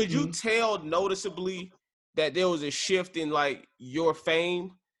 could you tell noticeably that there was a shift in like your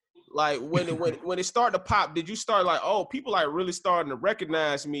fame? Like when it started to pop, did you start like, oh, people like really starting to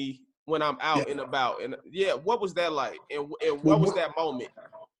recognize me when I'm out and about? And what was that like? And what was that moment?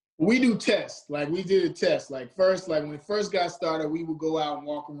 We do tests. Like, we did a test. Like, first, like when it first got started, we would go out and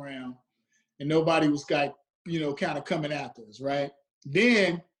walk around, and nobody was like, you know, kind of coming after us, right?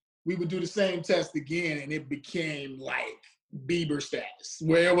 Then we would do the same test again, and it became like Bieber status,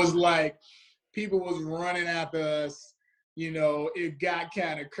 where it was like people was running after us. You know, it got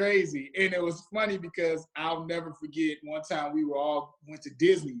kind of crazy. And it was funny because I'll never forget one time we went to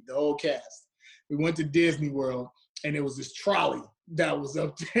Disney, the whole cast. We went to Disney World, and there was this trolley that was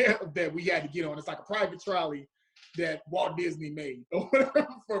up there that we had to get on. It's like a private trolley that Walt Disney made or whatever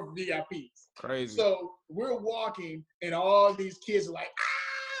for VIPs. Crazy. So we're walking, and all these kids are like,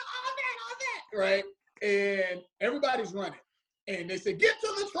 all that, right? And everybody's running. And they said, get to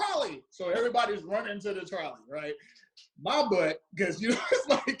the trolley. So everybody's running to the trolley, right? My butt, because, you know, it's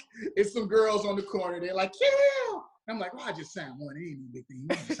like, it's some girls on the corner. They're like, yeah. I'm like, well, I just signed one. It ain't no big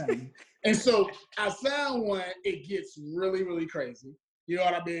thing. And so I signed one. It gets really, really crazy. You know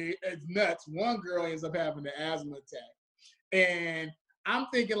what I mean? It's nuts. One girl ends up having an asthma attack. And I'm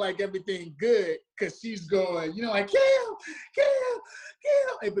thinking like everything good because she's going, you know, like, Kel.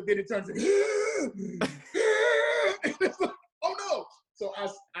 But then it turns into, and it's like, oh no. So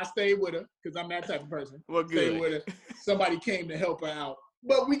I stayed with her because I'm that type of person. Well, good. Stayed with her. Somebody came to help her out.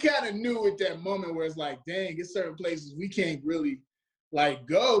 But we kind of knew at that moment where it's like, dang, it's certain places we can't really like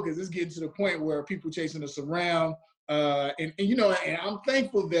go because it's getting to the point where people chasing us around. And you know, and I'm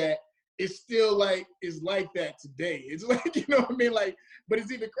thankful that it's still like, is like that today. It's like, you know what I mean? Like, but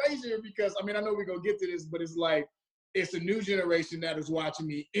it's even crazier because, I mean, I know we're going to get to this, but it's like, it's a new generation that is watching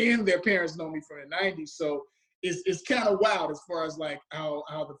me and their parents know me from the 90s. So it's kind of wild as far as like how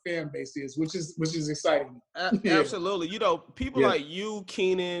the fan base is, which is exciting. Absolutely. You know, people like you,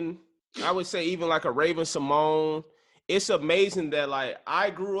 Keenen, I would say even like a Raven Simone, it's amazing that like I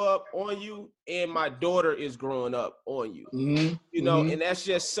grew up on you and my daughter is growing up on you. Mm-hmm. You know, and that's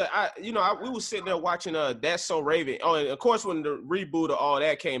just we was sitting there watching That's So Raven. Oh, and of course when the reboot of all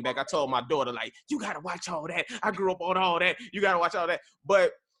that came back, I told my daughter like, you gotta watch all that. I grew up on all that. You gotta watch all that.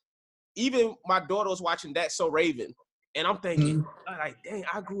 But even my daughter was watching That's So Raven, and I'm thinking like, dang,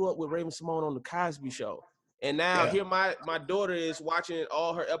 I grew up with Raven-Symoné on the Cosby Show. And now here my daughter is watching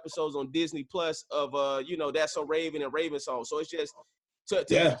all her episodes on Disney Plus of That's So Raven and Raven Song. So it's just to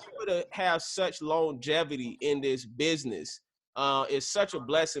be able to have such longevity in this business is such a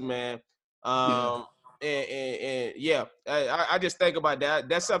blessing, man. I just think about that.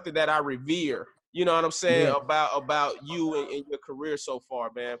 That's something that I revere. You know what I'm saying about you and your career so far,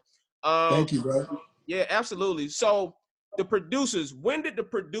 man. Thank you, bro. Yeah, absolutely. So the producers, when did the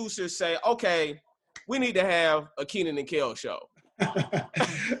producers say, okay, we need to have a Keenan and Kel show? All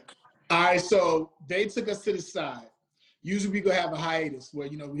right, so they took us to the side. Usually we go have a hiatus where,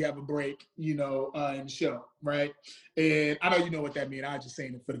 we have a break, in the show, right? And I know you know what that means. I'm just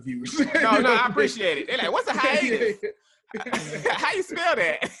saying it for the viewers. No, I appreciate it. They're like, what's a hiatus? How you spell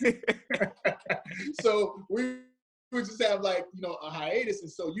that? So we would just have like, a hiatus.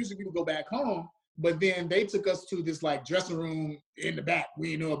 And so usually we would go back home, but then they took us to this like dressing room in the back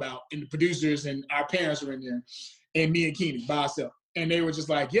we didn't know about, and the producers and our parents were in there, and me and Keenan by ourselves. And they were just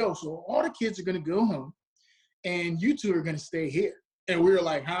like, yo, so all the kids are going to go home and you two are going to stay here. And we were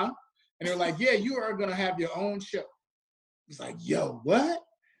like, huh? And they're like, yeah, you are going to have your own show. It's like, yo, what?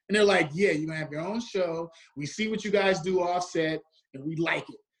 And they're like, yeah, you're going to have your own show. We see what you guys do offset, and we like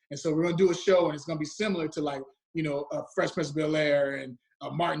it. And so we're going to do a show, and it's going to be similar to like, a Fresh Prince of Bel-Air and a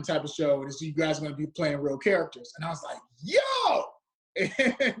Martin type of show. And so you guys are going to be playing real characters. And I was like, yo!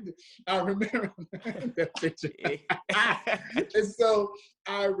 And I remember that picture. And so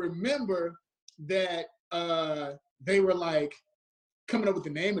I remember that they were like coming up with the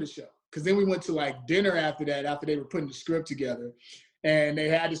name of the show. Because then we went to like dinner after that, after they were putting the script together. And they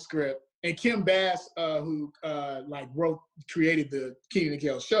had the script. And Kim Bass, who created the Keenan and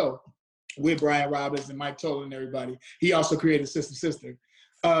Kel show with Brian Robbins and Mike Tolan and everybody, he also created Sister Sister,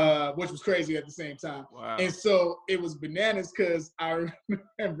 which was crazy at the same time. Wow. And so it was bananas because I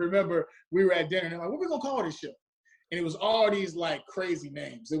remember we were at dinner and they're like, what are we going to call this show? And it was all these like crazy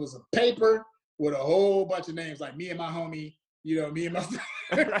names. It was a paper with a whole bunch of names, like Me and My Homie, me and my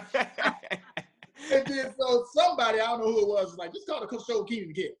friend. And then so somebody, I don't know who it was like, just call the show Keenan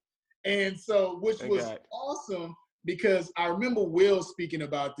and Kel. And so, which was awesome because I remember Will speaking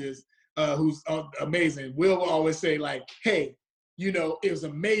about this, who's amazing. Will always say like, hey, it was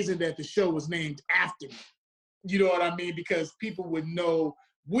amazing that the show was named after me. You know what I mean? Because people would know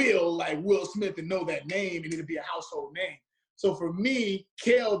Will, like Will Smith, and know that name, and it'd be a household name. So for me,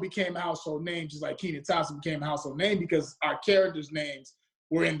 Kel became a household name, just like Kenan Thompson became a household name because our characters' names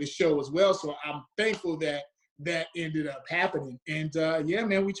were in the show as well. So I'm thankful that that ended up happening. And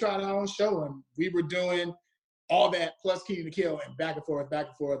man, we tried our own show, and we were doing all that plus Keenan and Kel and back and forth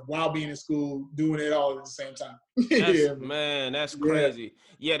while being in school, doing it all at the same time. Man, that's crazy.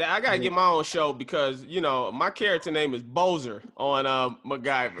 Yeah, I gotta get my own show because my character name is Bozer on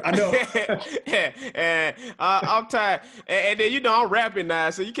MacGyver. I know. and I'm tired. And then I'm rapping now,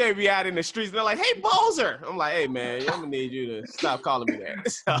 so you can't be out in the streets. And they're like, "Hey, Bozer." I'm like, "Hey, man, I'm gonna need you to stop calling me that."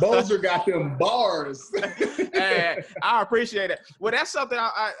 So, Bozer got them bars. And I appreciate it. Well, that's something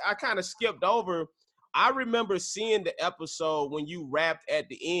I kind of skipped over. I remember seeing the episode when you rapped at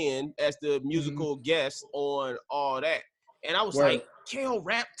the end as the musical guest on all that. And I was like, Kel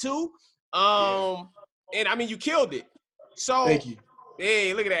rap too? And I mean, you killed it. So, thank you.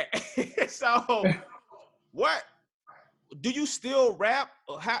 Hey, look at that. So, what, do you still rap?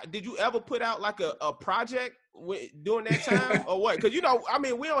 How did you ever put out like a project during that time or what? Because I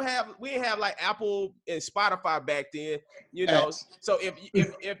mean, we didn't have like Apple and Spotify back then, so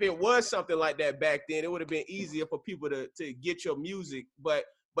if it was something like that back then, it would have been easier for people to get your music. But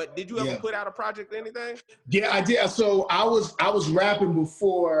did you ever put out a project or anything? Yeah, I did. So I was rapping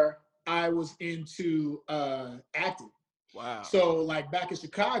before I was into acting. Wow. So like back in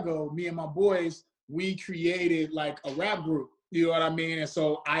Chicago, me and my boys, we created like a rap group. You know what I mean? And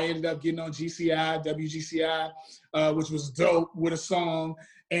so I ended up getting on GCI, WGCI, which was dope with a song.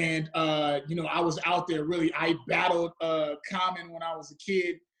 And, I was out there really. I battled Common when I was a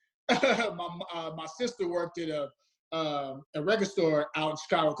kid. My sister worked at a record store out in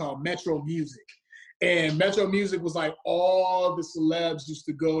Chicago called Metro Music. And Metro Music was like all the celebs used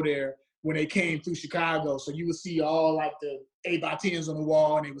to go there when they came through Chicago. So you would see all like the 8x10s on the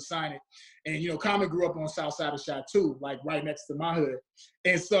wall and they would sign it. And, Common grew up on South Side of Chi too, like right next to my hood.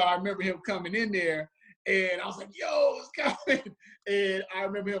 And so I remember him coming in there And I was like, yo, it's coming. And I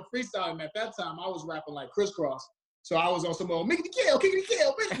remember him freestyling. At that time, I was rapping like Crisscross. So I was on some old Mickey the Kill,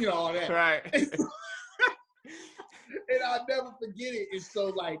 you know, all that. Right. And I'll never forget it. And so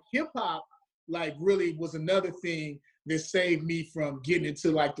like hip hop, like really was another thing that saved me from getting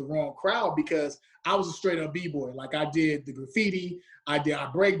into like the wrong crowd, because I was a straight up B-boy. Like I did the graffiti, I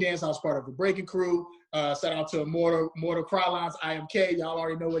breakdance, I was part of the breaking crew. Shout out to Mortal Crylons, IMK, y'all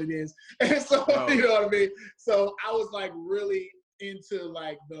already know what it is. And so, you know what I mean? So I was like really into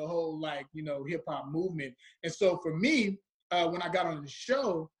like the whole like, you know, hip hop movement. And so for me, when I got on the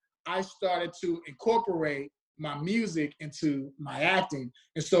show, I started to incorporate my music into my acting.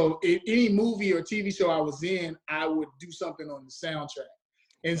 And so in any movie or TV show I was in, I would do something on the soundtrack.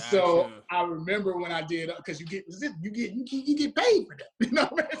 And so I remember when I did, because you get paid for that. You know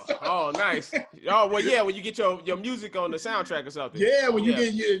what I mean? So, oh, nice. Oh, well, yeah, when you get your music on the soundtrack or something. Yeah, when you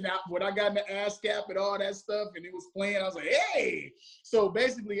get when I got in the ASCAP and all that stuff and it was playing, I was like, hey. So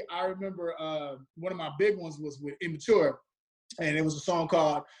basically, I remember one of my big ones was with Immature, and it was a song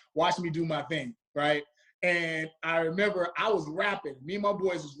called Watch Me Do My Thing, right? And I remember I was rapping. Me and my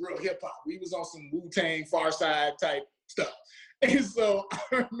boys was real hip hop. We was on some Wu-Tang, Pharcyde type stuff. And so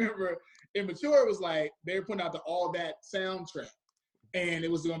I remember Immature was like, they were putting out the All That soundtrack. And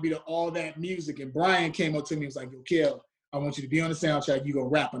it was going to be the All That music. And Brian came up to me and was like, yo, Kel, I want you to be on the soundtrack. You go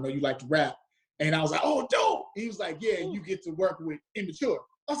rap. I know you like to rap. And I was like, oh, dope. He was like, yeah, you get to work with Immature.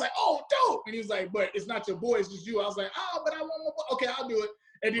 I was like, oh, dope. And he was like, but it's not your boy, it's just you. I was like, oh, but I want my boy. Okay, I'll do it.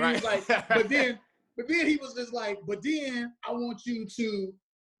 And then he was like, but then he was just like, but then I want you to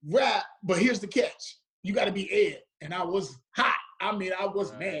rap, but here's the catch. You got to be Ed. And I was hot. I mean, I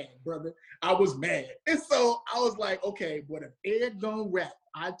was mad, brother. I was mad. And so I was like, okay, but if Ed don't rap,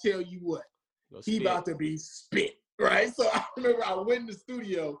 I tell you what, he about to be spit, right? So I remember I went in the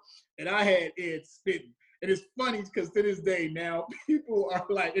studio and I had Ed spitting. And it's funny because to this day now, people are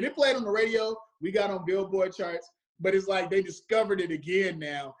like, and it played on the radio. We got on Billboard charts, but it's like they discovered it again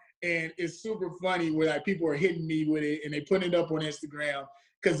now. And it's super funny where like people are hitting me with it and they put it up on Instagram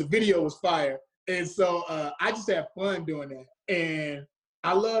because the video was fire. And so I just have fun doing that. And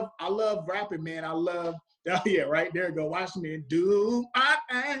I love rapping, man. I love, oh yeah, right there, go watch me do my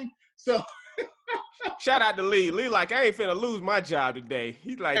thing. So shout out to Lee. Lee like, I ain't finna lose my job today.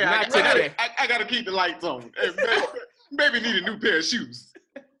 He's like, hey, not today. I gotta keep the lights on. Hey, maybe need a new pair of shoes.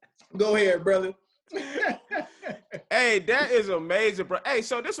 Go ahead, brother. Hey, that is amazing, bro. Hey,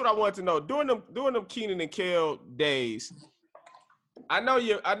 so this is what I wanted to know. During them Kenan and Kel days, I know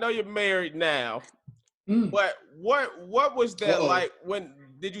you're married now, but what was that like? When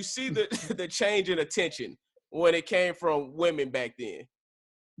did you see the change in attention when it came from women back then?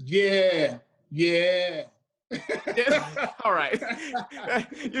 Yeah. All right,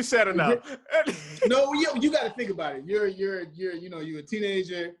 you said enough. No, you got to think about it. You're you're a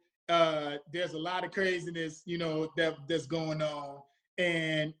teenager. There's a lot of craziness, that's going on,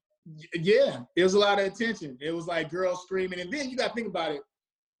 and yeah, it was a lot of attention. It was like girls screaming, and then you got to think about it.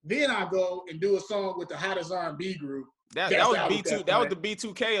 Then I go and do a song with the hottest R&B group. That was B2. That was the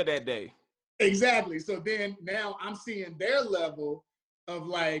B2K of that day. Exactly. So then now I'm seeing their level of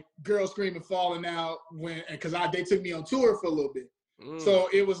like girls screaming, falling out because they took me on tour for a little bit. So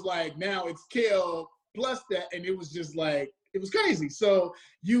it was like now it's Kel plus that, and it was just like it was crazy. So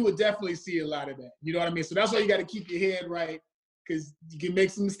you would definitely see a lot of that. You know what I mean? So that's why you got to keep your head right, because you can make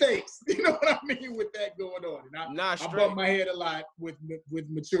some mistakes. You know what I mean with that going on. And I bump my head a lot with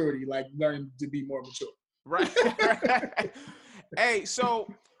maturity, like learning to be more mature. Right. Hey,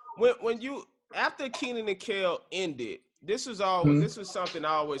 so when you after Kenan and Kel ended, this was something I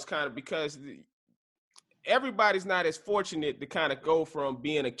always kind of, because everybody's not as fortunate to kind of go from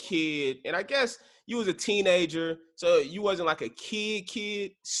being a kid, and I guess you was a teenager, so you wasn't like a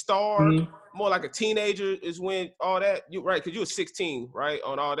kid star, more like a teenager is when all that, right, because you were 16, right,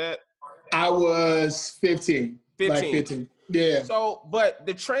 on all that? I was 15. Like 15, yeah. So, but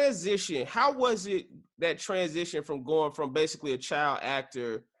the transition, how was it, that transition from going from basically a child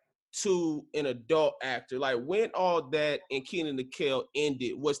actor to an adult actor? Like when all that in Kenan and Kel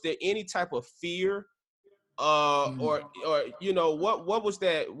ended, was there any type of fear? Or what was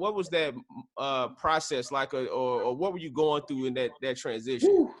that process like, or what were you going through in that transition?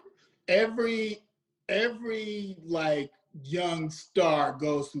 Whew. Every like young star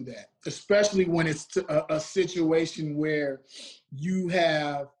goes through that, especially when it's a situation where you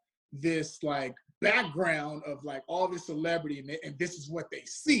have this like background of like all this celebrity and this is what they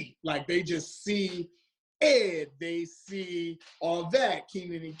see. Like they just see Ed, they see all that,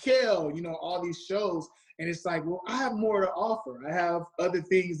 Kenan and Kel, all these shows. And it's like, well, I have more to offer. I have other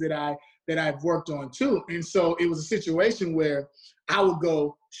things that I've worked on too. And so it was a situation where I would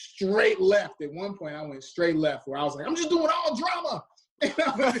go straight left. At one point, I went straight left, where I was like, I'm just doing all drama. And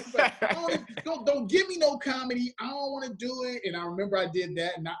I was just like, don't give me no comedy. I don't want to do it. And I remember I did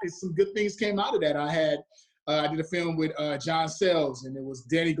that, and some good things came out of that. I did a film with John Sells, and it was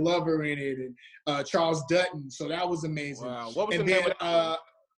Danny Glover in it, and Charles Dutton. So that was amazing. Wow. What was and the then, name of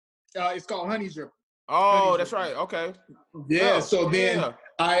that? It's called Honey Dripper. Oh, that's right. Okay. Yeah. Oh, So then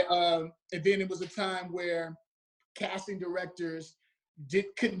yeah. and then it was a time where casting directors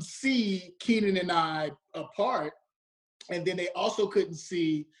couldn't see Keenan and I apart. And then they also couldn't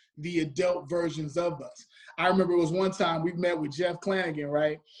see the adult versions of us. I remember it was one time we met with Jeff Clanagan,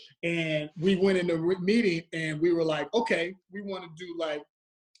 right? And we went in the meeting and we were like, okay, we want to do like,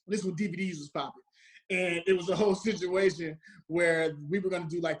 this when DVDs was popping. And it was a whole situation where we were going to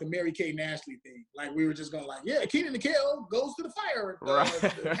do like the Mary-Kate and Ashley thing. Like we were just going like, yeah, Keenan and Kel goes to the fire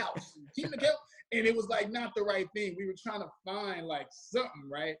the house. Keenan and Kel. And it was like not the right thing. We were trying to find like something,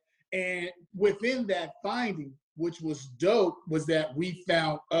 right? And within that finding, which was dope, was that we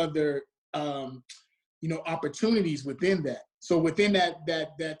found other, opportunities within that. So within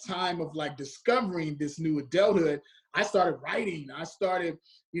that time of like discovering this new adulthood, I started writing. I started,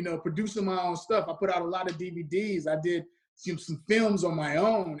 producing my own stuff. I put out a lot of DVDs. I did some films on my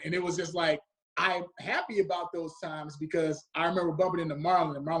own. And it was just like, I'm happy about those times because I remember bumping into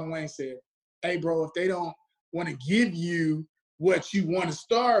Marlon, and Marlon Wayne said, hey, bro, if they don't want to give you what you want to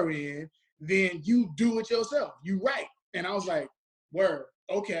star in, then you do it yourself. You write. And I was like, word,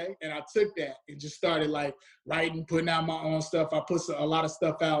 okay. And I took that and just started like writing, putting out my own stuff. I put a lot of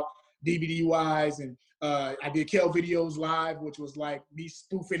stuff out DVD-wise, and I did Kel Videos Live, which was like me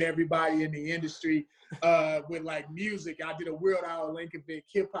spoofing everybody in the industry with like music. I did a Weird Al Yankovic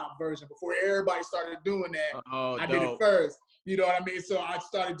hip-hop version before everybody started doing that. I did it first. You know what I mean? So I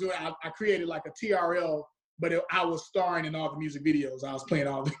started doing, I created like a TRL, but I was starring in all the music videos. I was playing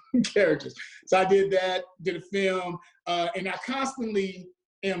all the characters. So I did that, did a film, and I constantly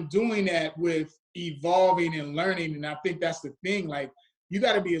am doing that with evolving and learning. And I think that's the thing. Like, you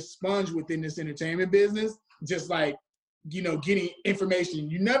got to be a sponge within this entertainment business, just like, getting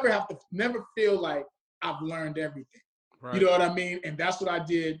information. You never feel like I've learned everything. Right. You know what I mean? And that's what I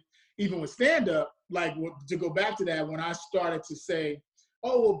did even with stand-up. Like, to go back to that, when I started to say,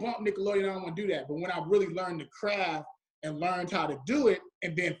 oh, well, bump Nickelodeon, I don't want to do that. But when I really learned the craft and learned how to do it,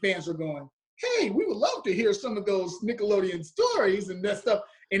 and then fans were going, hey, we would love to hear some of those Nickelodeon stories and that stuff.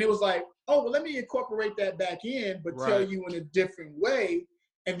 And it was like, oh, well, let me incorporate that back in, but tell you in a different way.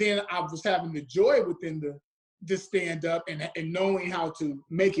 And then I was having the joy within the stand-up and knowing how to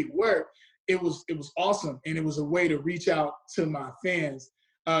make it work. It was awesome. And it was a way to reach out to my fans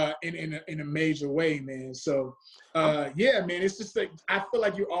in a major way, man. So yeah, man, it's just like I feel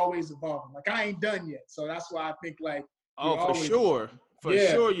like you're always evolving. Like I ain't done yet, so that's why I think like for sure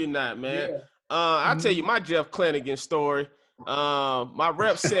you're not, man. Yeah. I'll tell you my Jeff Clanagan story. My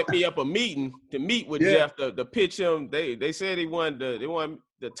rep set me up a meeting to meet with Jeff to pitch him. They said they wanted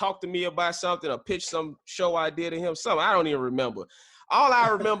to talk to me about something or pitch some show I did to him. Something I don't even remember. All I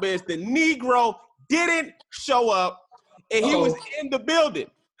remember is the Negro didn't show up. And he was in the building.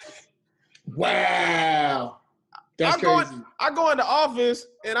 Wow. That's crazy. I go in the office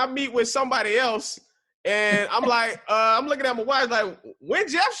and I meet with somebody else. And I'm like, I'm looking at my wife like, when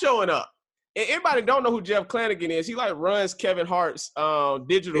Jeff showing up? And everybody don't know who Jeff Clanagan is. He like runs Kevin Hart's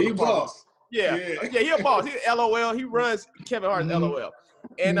digital. He boss. Yeah, he a boss. He's LOL. He runs Kevin Hart's LOL.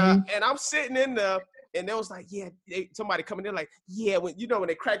 And and I'm sitting in there. And they was like, somebody coming in like, when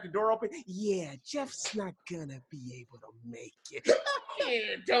they crack the door open, Jeff's not gonna be able to make it.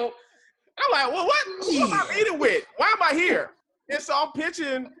 Don't. I'm like, well, what am I eating with? Why am I here? And so I'm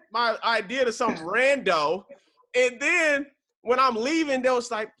pitching my idea to some rando. And then when I'm leaving, they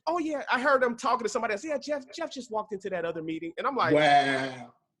was like, oh yeah, I heard them talking to somebody else. Yeah, Jeff just walked into that other meeting. And I'm like,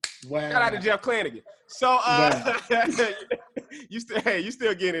 wow. Shout out to Jeff Clanagan. So you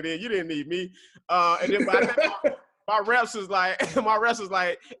still getting it in. You didn't need me. And then my reps was like,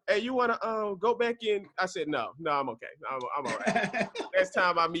 hey, you wanna go back in? I said, no, I'm okay. I'm all right. Next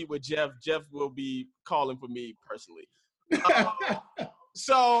time I meet with Jeff will be calling for me personally.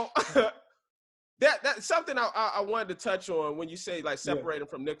 So that's something I wanted to touch on when you say like separating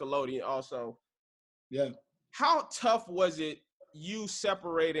from Nickelodeon also. Yeah. How tough was it you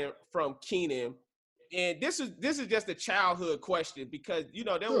separating from Keenan? And this is just a childhood question because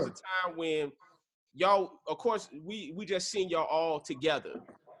there was a time when y'all, of course, we just seen y'all all together.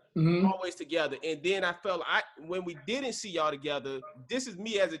 always together. And then I felt when we didn't see y'all together, this is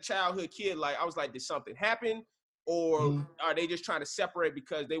me as a childhood kid. Like, I was like, did something happen? Or are they just trying to separate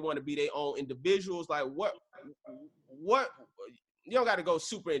because they want to be their own individuals? Like, what, you don't got to go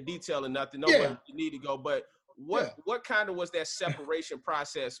super in detail or nothing. Nobody you need to go, but what kind of was that separation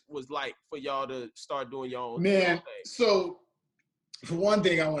process was like for y'all to start doing your own thing? So for one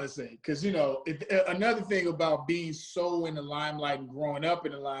thing I want to say, because, you know, another thing about being so in the limelight and growing up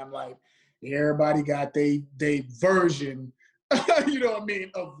in the limelight, everybody got they version, you know what I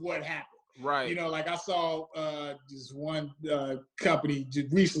mean, of what happened. Right. You know, like I saw this one company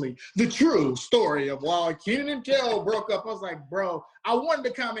just recently, the true story of why Kenan and Kel broke up. I was like, bro, I wanted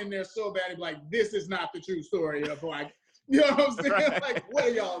to come in there so bad, like, this is not the true story of, like, you know what I'm saying? Right. Like, what are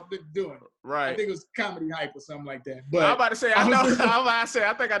y'all doing? Right. I think it was Comedy Hype or something like that. But I'm about to say, I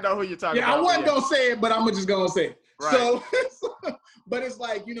think I know who you're talking about. I wasn't going to say it, but I'm just going to say it. Right. So, but it's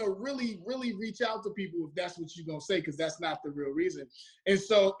like, you know, really, really reach out to people if that's what you're going to say, because that's not the real reason. And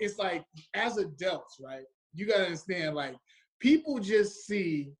so it's like, as adults, right, you got to understand, like, people just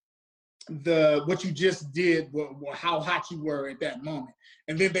see what you just did, how hot you were at that moment.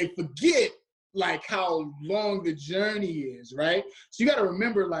 And then they forget, like, how long the journey is, right? So you got to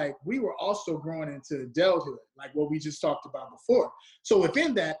remember, like, we were also growing into adulthood, like what we just talked about before. So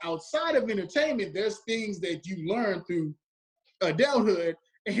within that, outside of entertainment, there's things that you learn through adulthood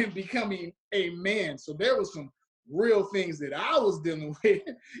and becoming a man. So there was some real things that I was dealing with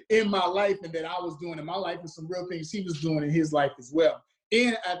in my life and that I was doing in my life, and some real things he was doing in his life as well.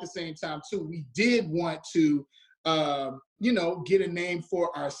 And at the same time, too, we did want to you know, get a name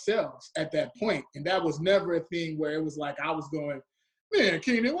for ourselves at that point. And that was never a thing where it was like I was going, man,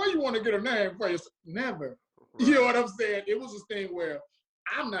 Kenan, why you want to get a name for yourself? Never. Right. You know what I'm saying? It was this thing where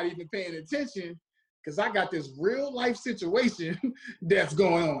I'm not even paying attention because I got this real life situation that's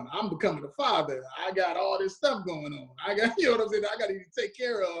going on. I'm becoming a father. I got all this stuff going on. I got, you know what I'm saying? I got to take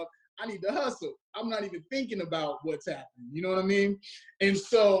care of. I need to hustle. I'm not even thinking about what's happening. You know what I mean? And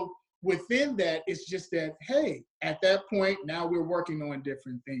so within that, it's just that, hey, at that point, now we're working on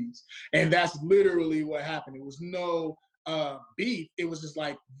different things. And that's literally what happened. It was no beef. It was just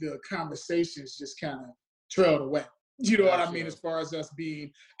like the conversations just kind of trailed away. You know what I mean? As far as us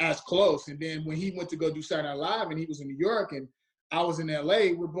being as close. And then when he went to go do Saturday Night Live and he was in New York and I was in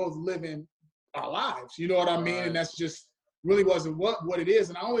LA, we're both living our lives. You know what I mean? Right. And that's just really wasn't what it is.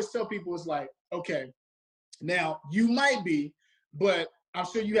 And I always tell people, it's like, okay, now you might be, but I'm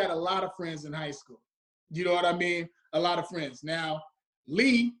sure you had a lot of friends in high school. You know what I mean? A lot of friends. Now,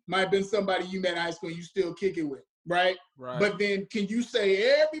 Lee might have been somebody you met in high school and you still kick it with, right? Right. But then can you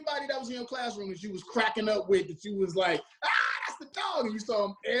say everybody that was in your classroom that you was cracking up with, that you was like, that's the dog, and you saw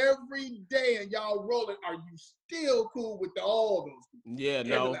him every day and y'all rolling, are you still cool with all those people? Yeah,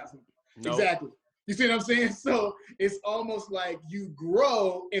 no. Exactly. You see what I'm saying? So it's almost like you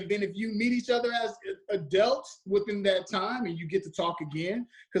grow, and then if you meet each other as adults within that time and you get to talk again,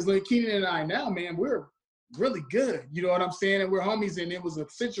 because like Kenan and I now, man, we're really good. You know what I'm saying? And we're homies, and it was a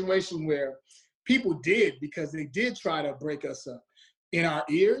situation where people did, because they did try to break us up in our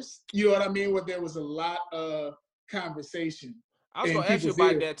ears. You know what I mean? Where there was a lot of conversation. I was going to ask you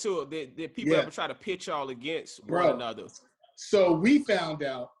about that too. Did people ever try to pitch y'all against one another? So we found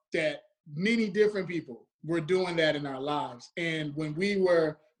out that many different people were doing that in our lives. And when we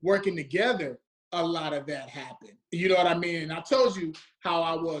were working together, a lot of that happened. You know what I mean? And I told you how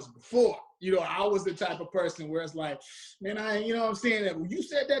I was before. You know, I was the type of person where it's like, man, you know what I'm saying? That when you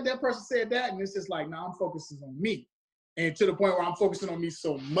said that, that person said that, and it's just like, I'm focusing on me. And to the point where I'm focusing on me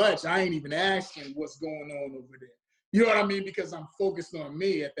so much, I ain't even asking what's going on over there. You know what I mean? Because I'm focused on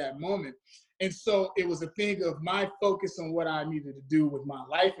me at that moment. And so it was a thing of my focus on what I needed to do with my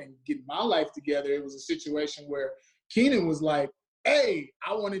life and getting my life together. It was a situation where Kenan was like, hey,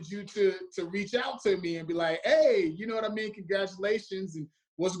 I wanted you to reach out to me and be like, hey, you know what I mean? Congratulations. And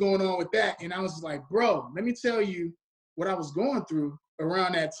what's going on with that? And I was like, bro, let me tell you what I was going through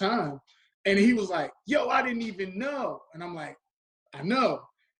around that time. And he was like, yo, I didn't even know. And I'm like, I know.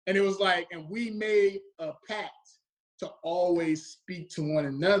 And it was like, and we made a pact to always speak to one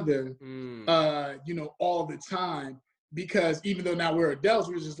another, you know, all the time, because even though now we're adults,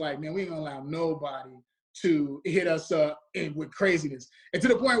 we're just like, man, we ain't gonna allow nobody to hit us up with craziness. And to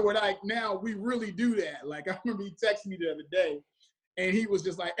the point where like now we really do that. Like I remember he texted me the other day and he was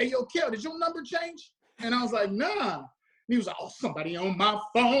just like, hey, yo, Kel, did your number change? And I was like, nah. And he was like, oh, somebody on my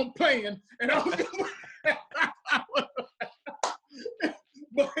phone playing. And I was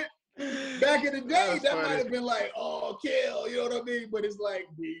but back in the day, that might have been like, oh, Kel, you know what I mean? But it's like,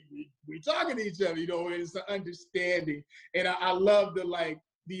 we talking to each other, you know, it's an understanding. And I love the, like,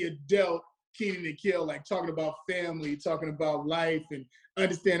 the adult Kenan and Kel, like talking about family, talking about life, and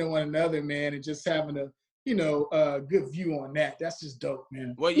understanding one another, man, and just having a good view on that. That's just dope,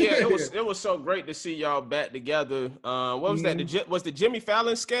 man. Well, yeah, it was so great to see y'all back together. What was that? Was the Jimmy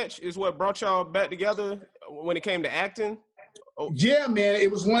Fallon sketch is what brought y'all back together when it came to acting? Oh. Yeah, man, it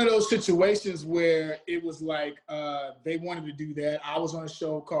was one of those situations where it was like they wanted to do that. I was on a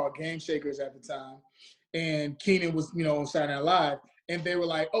show called Game Shakers at the time, and Kenan was, on Saturday Night Live, and they were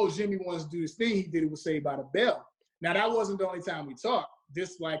like, "Oh, Jimmy wants to do this thing he did. It was Saved by the Bell." Now, that wasn't the only time we talked.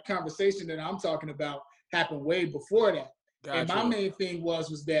 This like conversation that I'm talking about happened way before that. Gotcha. And my main thing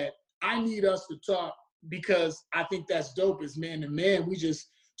was that I need us to talk because I think that's dope as man to man. We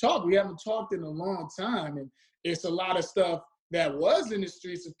just talk. We haven't talked in a long time, and it's a lot of stuff that was in the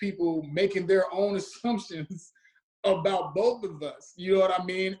streets of people making their own assumptions about both of us. You know what I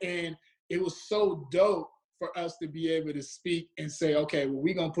mean? And it was so dope for us to be able to speak and say, okay, well,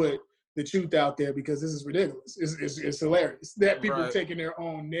 we're going to put the truth out there because this is ridiculous. It's hilarious that people are taking their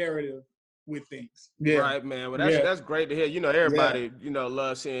own narrative with things. Yeah. Right, man. Well, that's great to hear. Everybody,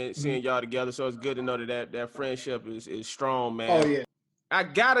 loves seeing y'all together. So it's good to know that friendship is strong, man. Oh, yeah. I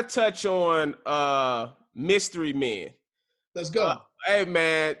got to touch on Mystery Men. Let's go. Hey,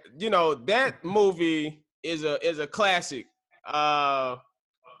 man, that movie is a classic.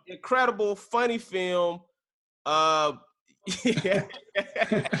 Incredible, funny film. How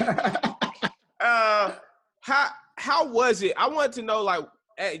was it? I want to know, like,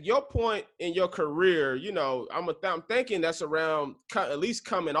 at your point in your career, I'm thinking that's around at least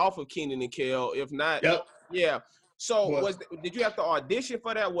coming off of Kenan and Kel, if not. Yep. Yeah. So did you have to audition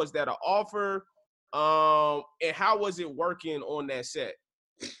for that? Was that an offer? And how was it working on that set?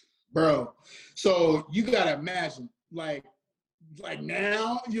 Bro, so you gotta imagine, like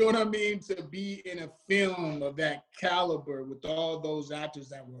now, you know what I mean, to be in a film of that caliber with all those actors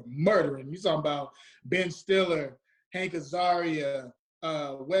that were murdering. You talking about Ben Stiller, Hank Azaria,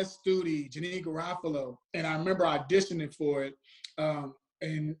 Wes Studi, Janeane Garofalo, and I remember auditioning for it.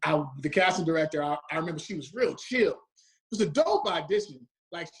 And the casting director, I remember she was real chill. It was a dope audition.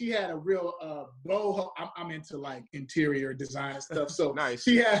 Like, she had a real boho. I'm into like interior design and stuff. So nice.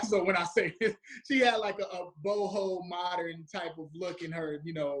 So when I say this, she had like a boho modern type of look in her,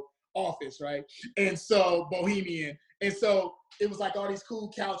 office, right? And so bohemian. And so it was like all these cool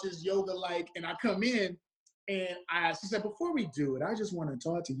couches, yoga-like. And I come in and she said, before we do it, I just want to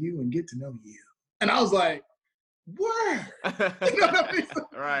talk to you and get to know you. And I was like, word. You know what I mean?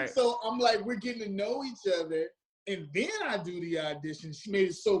 Right. So I'm like, we're getting to know each other. And then I do the audition. She made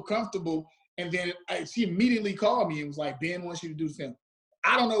it so comfortable. And then she immediately called me and was like, Ben wants you to do the film.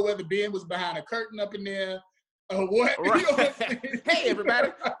 I don't know whether Ben was behind a curtain up in there or what. Right. You know what I'm saying? Hey, everybody.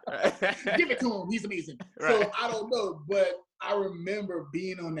 Give it to him. He's amazing. Right. So I don't know. But I remember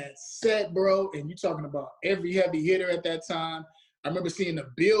being on that set, bro. And you talking about every heavy hitter at that time. I remember seeing the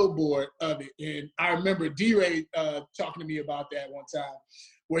billboard of it. And I remember D-Ray talking to me about that one time,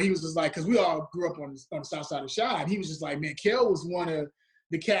 where he was just like, because we all grew up on the south side of Chi, and he was just like, man, Kel was one of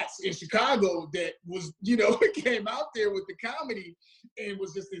the cats in Chicago that was, came out there with the comedy and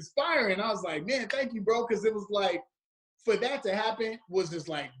was just inspiring. I was like, man, thank you, bro, because it was like, for that to happen was just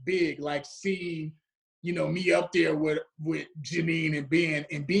like big, like seeing, me up there with Janeane and Ben,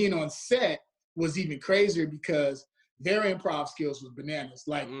 and being on set was even crazier because their improv skills was bananas.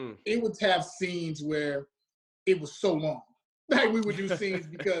 Like, it would have scenes where it was so long. Like, we would do scenes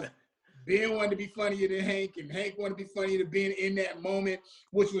because Ben wanted to be funnier than Hank, and Hank wanted to be funnier than Ben in that moment,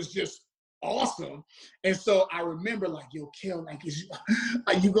 which was just awesome. And so I remember like, yo, Kel, like,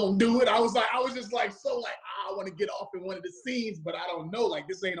 are you gonna do it? I was just like, so like, I want to get off in one of the scenes, but I don't know. Like,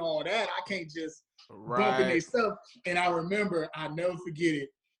 this ain't all that. I can't just bump in their stuff. And I remember, I'll never forget it.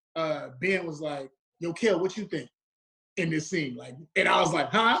 Ben was like, yo, Kel, what you think in this scene? Like, and I was like,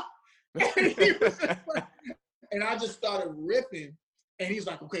 huh? And he was just like, and I just started ripping, and he's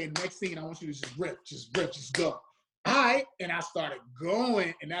like, okay, next scene, I want you to just rip, just go. All right, and I started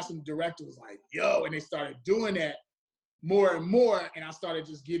going, and that's when the director was like, yo, and they started doing that more and more, and I started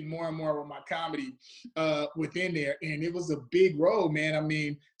just getting more and more with my comedy within there, and it was a big role, man. I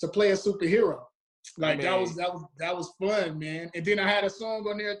mean, to play a superhero, like, that was fun, man. And then I had a song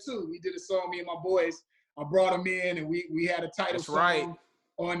on there too. We did a song, me and my boys. I brought them in, and we had a title song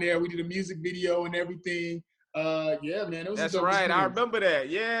on there. We did a music video and everything. Yeah, man. It was that's right. Experience. I remember that.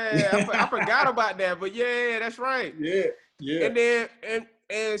 Yeah, I forgot about that, but yeah, that's right. Yeah. And then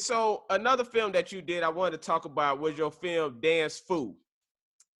and so another film that you did I wanted to talk about was your film Dance Fu.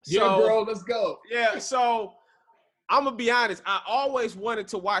 Yeah, bro, let's go. Yeah, so I'm gonna be honest. I always wanted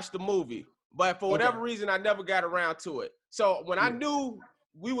to watch the movie, but for whatever reason, I never got around to it. So when I knew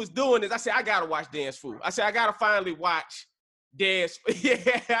we was doing this. I said, I gotta watch Dance Fool. I said, I gotta finally watch Dance.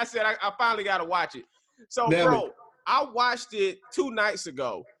 Yeah, I said, I finally gotta watch it. So, bro, I watched it 2 nights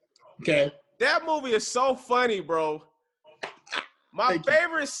ago. Okay. That movie is so funny, bro. My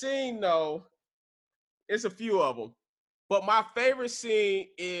favorite scene, though, it's a few of them, but my favorite scene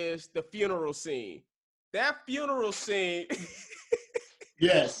is the funeral scene. That funeral scene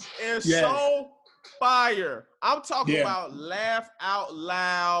is so fire. I'm talking about laugh out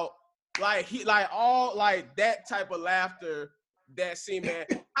loud, like that type of laughter. That scene, man.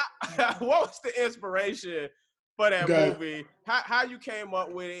 What was the inspiration for that movie? How you came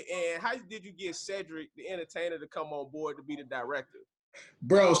up with it, and how did you get Cedric, the entertainer, to come on board to be the director?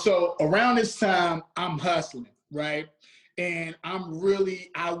 Bro, so around this time, I'm hustling, right? And I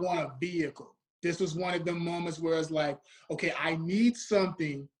want a vehicle. This was one of the moments where it's like, okay, I need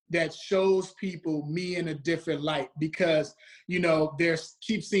something that shows people me in a different light because, they're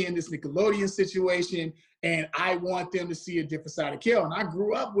keep seeing this Nickelodeon situation and I want them to see a different side of Kel. And I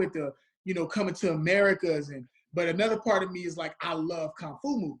grew up with the, Coming to Americas. But another part of me is like, I love Kung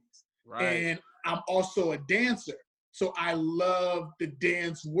Fu movies. Right. And I'm also a dancer. So I love the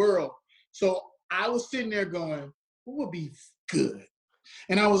dance world. So I was sitting there going, what would be good?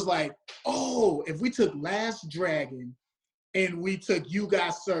 And I was like, oh, if we took Last Dragon and we took You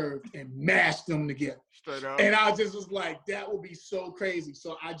Got Served and mashed them together. Straight up. And I just was like, that would be so crazy.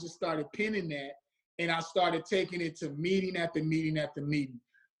 So I just started pinning that and I started taking it to meeting after meeting after meeting.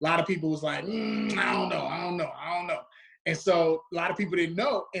 A lot of people was like, I don't know. And so a lot of people didn't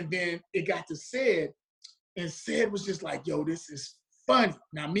know. And then it got to Sid. And Sid was just like, yo, this is funny.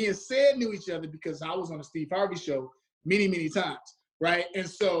 Now, me and Sid knew each other because I was on the Steve Harvey show many, many times, right? And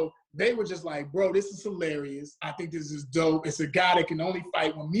so they were just like, bro, this is hilarious. I think this is dope. It's a guy that can only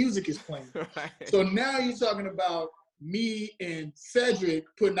fight when music is playing. Right. So now you're talking about me and Cedric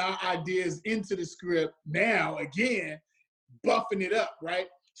putting our ideas into the script now, again, buffing it up, right?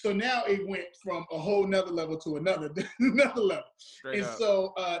 So now it went from a whole nother level to another level. Straight up.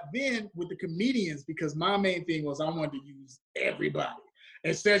 So then with the comedians, because my main thing was I wanted to use everybody.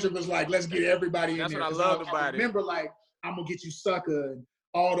 And Cedric was like, let's get everybody in there. That's what I loved about it. Remember, like, I'm going to get you Sucker and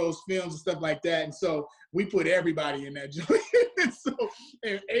all those films and stuff like that. And so we put everybody in that joint.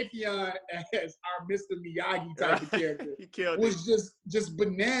 and Afion as our Mr. Miyagi type of character was just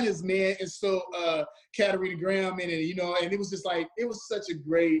bananas, man. And so Katarina Graham in it, and it was just like, it was such a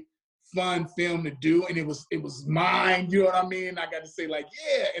great, fun film to do. And it was mine, you know what I mean? I got to say like,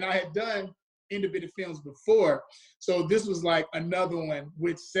 yeah. And I had done independent films before. So this was like another one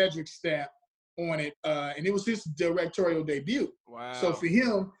with Cedric stamp on it. And it was his directorial debut. Wow. So for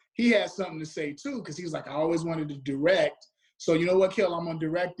him, he had something to say too, because he was like, I always wanted to direct. So you know what, Kel, I'm gonna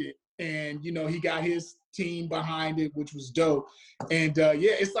direct it. And he got his team behind it, which was dope. And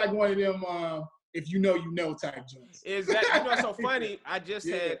it's like one of them if you know type joints. Exactly. It's so funny. I just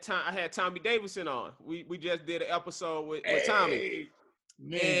had Tommy Davidson on. We just did an episode with Tommy.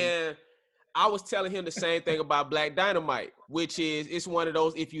 Man. And I was telling him the same thing about Black Dynamite, which is it's one of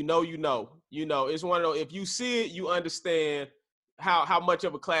those, if you know, it's one of those, if you see it, you understand how much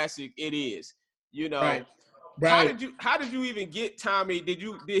of a classic it is, Right. How did you even get Tommy? Did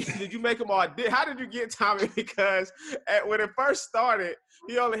you make him all? How did you get Tommy? Because when it first started,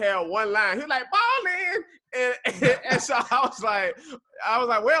 he only had one line. He was like, ballin', and so I was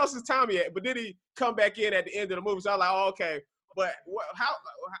like, where else is Tommy at? But then he come back in at the end of the movie. So I was like, oh, okay. But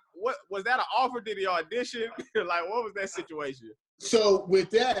what was that an offer? Did he audition? Like, what was that situation? So with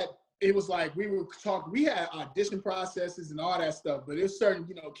that, it was like we were talking. We had audition processes and all that stuff, but there's certain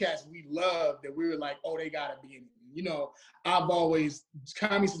cats we love that we were like, oh, they gotta be in it. I've always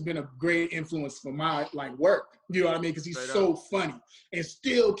Commies has been a great influence for my work. You know what I mean? Because he's so funny and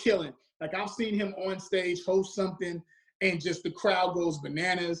still killing. Like I've seen him on stage host something, and just the crowd goes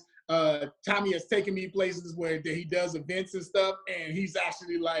bananas. Tommy has taken me places where he does events and stuff, and he's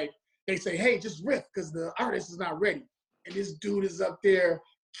actually like, they say, hey, just riff because the artist is not ready. And this dude is up there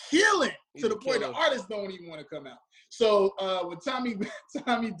killing to the point the artists don't even want to come out. So when Tommy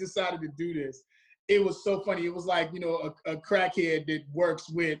decided to do this, it was so funny. It was like, a crackhead that works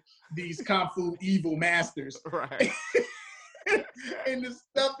with these Kung Fu evil masters. Right. And the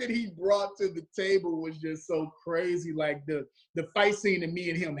stuff that he brought to the table was just so crazy. Like the fight scene that me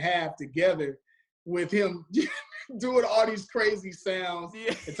and him have together with him doing all these crazy sounds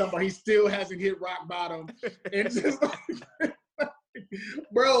and talking about he still hasn't hit rock bottom. And just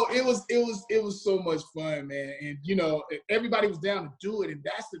bro, it was so much fun, man. And everybody was down to do it. And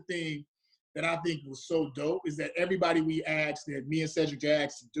that's the thing that I think was so dope is that everybody we asked, that me and Cedric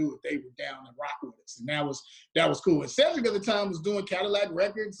asked to do it, they were down and rock with us. And that was cool. And Cedric at the time was doing Cadillac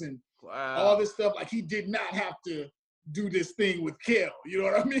Records and all this stuff. Like, he did not have to do this thing with Kel, you know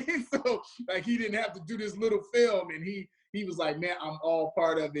what I mean? So, like, he didn't have to do this little film, and he was like, man, I'm all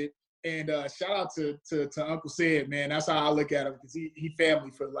part of it. And shout out to Uncle Sid, man. That's how I look at him, because he family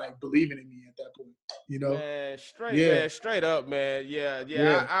for, like, believing in me at that point, you know? Man, straight up, man.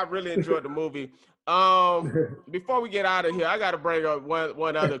 Yeah. I really enjoyed the movie. Before we get out of here, I got to bring up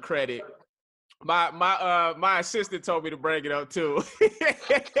one other credit. My assistant told me to bring it up too.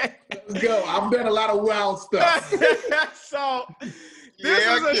 Let's go. I've done a lot of wild stuff. So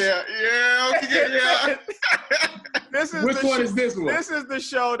yeah. Which one is this one? This is the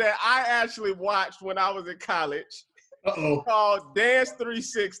show that I actually watched when I was in college. Uh-oh. Called Dance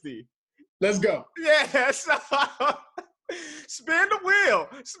 360. Let's go. Yeah, so spin the wheel.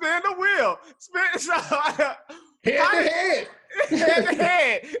 Head to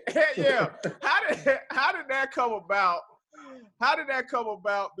head. Yeah. How did that come about?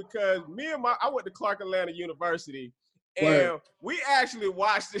 Because I went to Clark Atlanta University, and we actually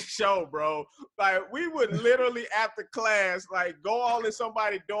watched this show, bro. Like, we would literally after class, like, go all in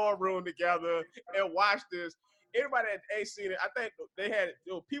somebody's dorm room together and watch this. Everybody that ain't seen it, I think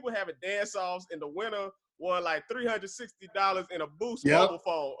people having dance-offs in the winter won like $360 in a Boost mobile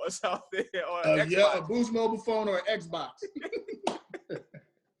phone or something. Or a Boost mobile phone or an Xbox.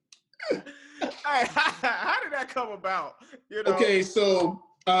 Hey, how did that come about? You know? Okay,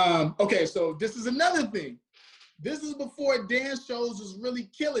 so this is another thing. This is before dance shows was really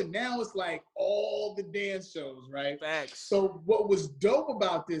killing. Now it's like all the dance shows, right? Facts. So what was dope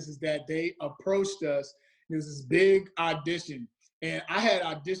about this is that they approached us. There was this big audition, and I had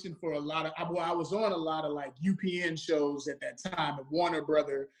auditioned for I was on a lot of like UPN shows at that time, and Warner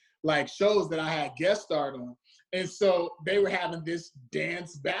Brother like shows that I had guest starred on. And so they were having this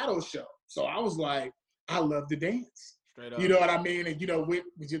dance battle show. So I was like, I love to dance. Straight up. You know what I mean? And you know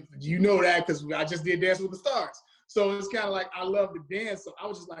that because I just did Dance with the Stars. So it's kind of like, I love to dance. So I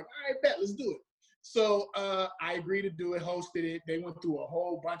was just like, all right, bet, let's do it. So I agreed to do it, hosted it. They went through a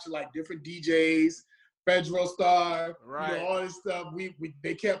whole bunch of like different DJs, Federal Star, right. All this stuff.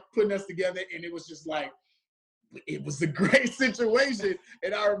 They kept putting us together, and it was just like, it was a great situation.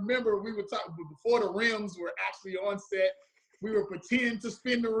 And I remember we were talking, before the rims were actually on set, we were pretending to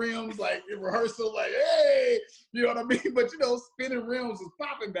spin the rims like in rehearsal, like, hey, you know what I mean? But, spinning rims was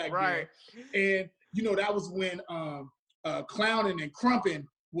popping back then. And, that was when clowning and crumping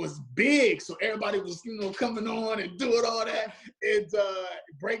was big. So everybody was, coming on and doing all that. And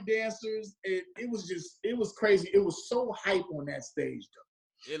break dancers. It was crazy. It was so hype on that stage, though.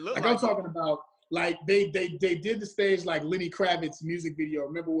 It looked like I'm talking about, like they did the stage like Lenny Kravitz music video.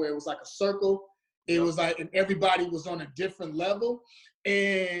 Remember where it was like a circle? It was like, and everybody was on a different level.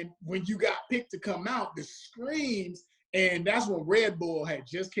 And when you got picked to come out, the screams, and that's when Red Bull had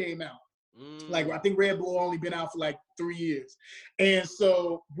just came out. Like, I think Red Bull only been out for like 3 years. And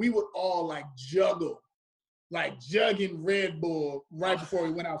so we would all like jugging Red Bull right before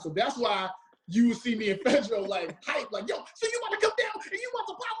we went out. So that's why you would see me and Pedro like hype, like, yo, so you want to come down and you want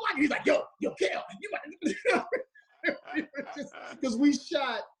to pop like, and he's like, yo, Kel, you want to, because we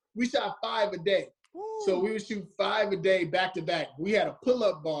shot 5 a day. Woo. So we would shoot 5 a day back to back. We had a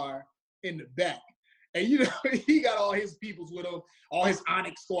pull-up bar in the back. And he got all his peoples with him, all his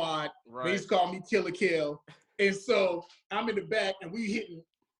Onyx squad. Right. They used to call me Killer Kel. And so I'm in the back and we hitting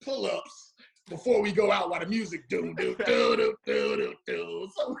pull-ups before we go out while the music do.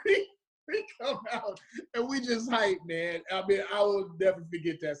 So we come out and we just hype, man. I mean, I will never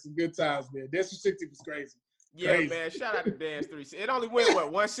forget that. Some good times, man. Dance 360 was crazy. Yeah, crazy. Man. Shout out to Dance 360. It only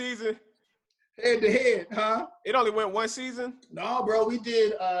went, one season? Head to head, huh? It only went 1 season? No, bro. We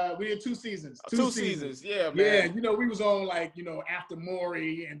did 2 seasons. Two seasons. Yeah, man. Yeah, we was on like, after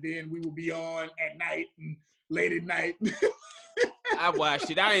Maury, and then we would be on at night and late at night. I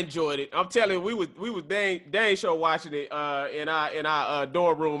watched it. I enjoyed it. I'm telling you, we was dang sure watching it in our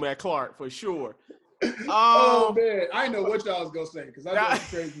dorm room at Clark for sure. Oh man, I didn't know what y'all was gonna say because I thought it was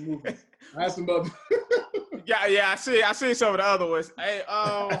a crazy movie. I had some other. yeah. I see some of the other ones. Hey,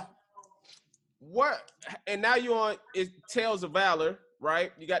 what? And now you on Tales of Valor,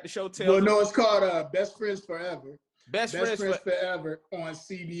 right? You got the show Tales. Well, no, it's called Best Friends Forever. Best Friends Forever on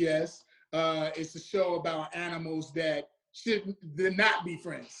CBS. It's a show about animals that should not be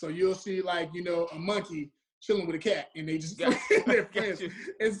friends. So you'll see like, a monkey chilling with a cat, and they just Got- they're got friends. you.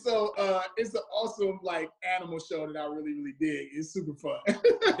 And so it's an awesome like animal show that I really, really dig. It's super fun.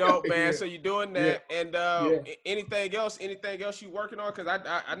 Dope, man. Yeah. So you're doing that, and Yeah. anything else? Anything else you working on? Because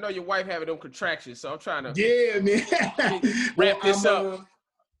I know your wife having them contractions, so I'm trying to Yeah, man. wrap this up.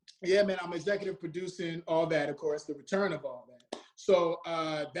 Yeah, man. I'm executive producing all that, of course, the return of all that. So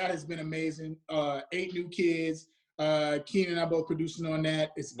that has been amazing. 8 new kids. Keenan and I both producing on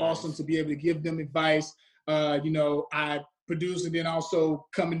that. It's Nice. awesome to be able to give them advice. I produce and then also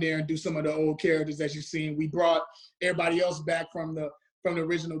come in there and do some of the old characters that you've seen. We brought everybody else back from the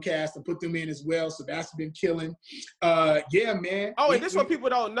original cast and put them in as well. So that's been killing. Yeah, man. Oh, and this one people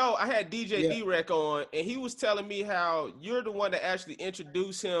don't know. I had DJ Yeah. D-Rec on, and he was telling me how you're the one that actually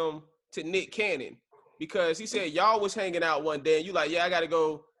introduced him to Nick Cannon, because he said y'all was hanging out one day, and you like, yeah, I got to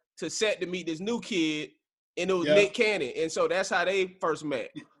go to set to meet this new kid, and it was Yeah. Nick Cannon, and so that's how they first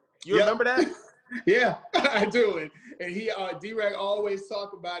met. You Yeah. remember that? Yeah, I do. And he, D-Rec always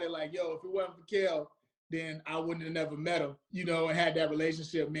talk about it like, yo, if it wasn't for Kel, then I wouldn't have never met him, and had that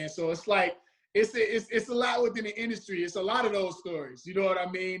relationship, man. So it's like, it's a lot within the industry. It's a lot of those stories, you know what I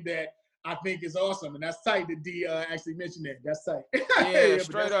mean, that I think is awesome. And that's tight that D actually mentioned that. That's tight. Yeah, but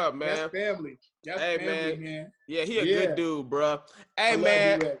straight up, man. That's family. That's Hey, family, man. Yeah, he a Yeah. good dude, bro. I Hey, love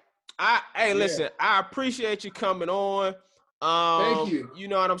man. D-Rec. Listen, I appreciate you coming on. Thank you. You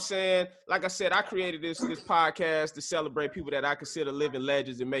know what I'm saying? Like I said, I created this podcast to celebrate people that I consider living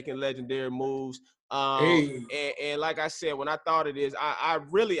legends and making legendary moves. And like I said, when I thought of this, I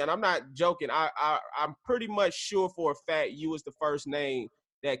really, and I'm not joking, I'm pretty much sure for a fact you was the first name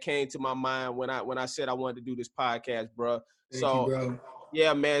that came to my mind when I said I wanted to do this podcast, bro. Thank you, bro.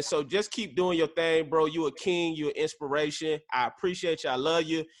 Yeah, man. So just keep doing your thing, bro. You a king. You an inspiration. I appreciate you. I love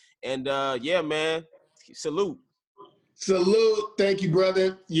you. And yeah, man. Salute. Salute. Thank you,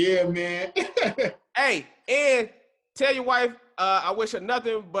 brother. Yeah, man. Hey, and tell your wife I wish her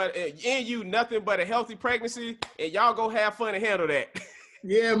nothing but a healthy pregnancy, and y'all go have fun and handle that.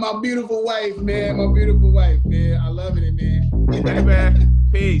 Yeah, my beautiful wife, man. My beautiful wife, man. I love it, man. Hey, man.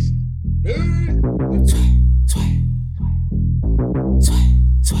 Peace. Peace.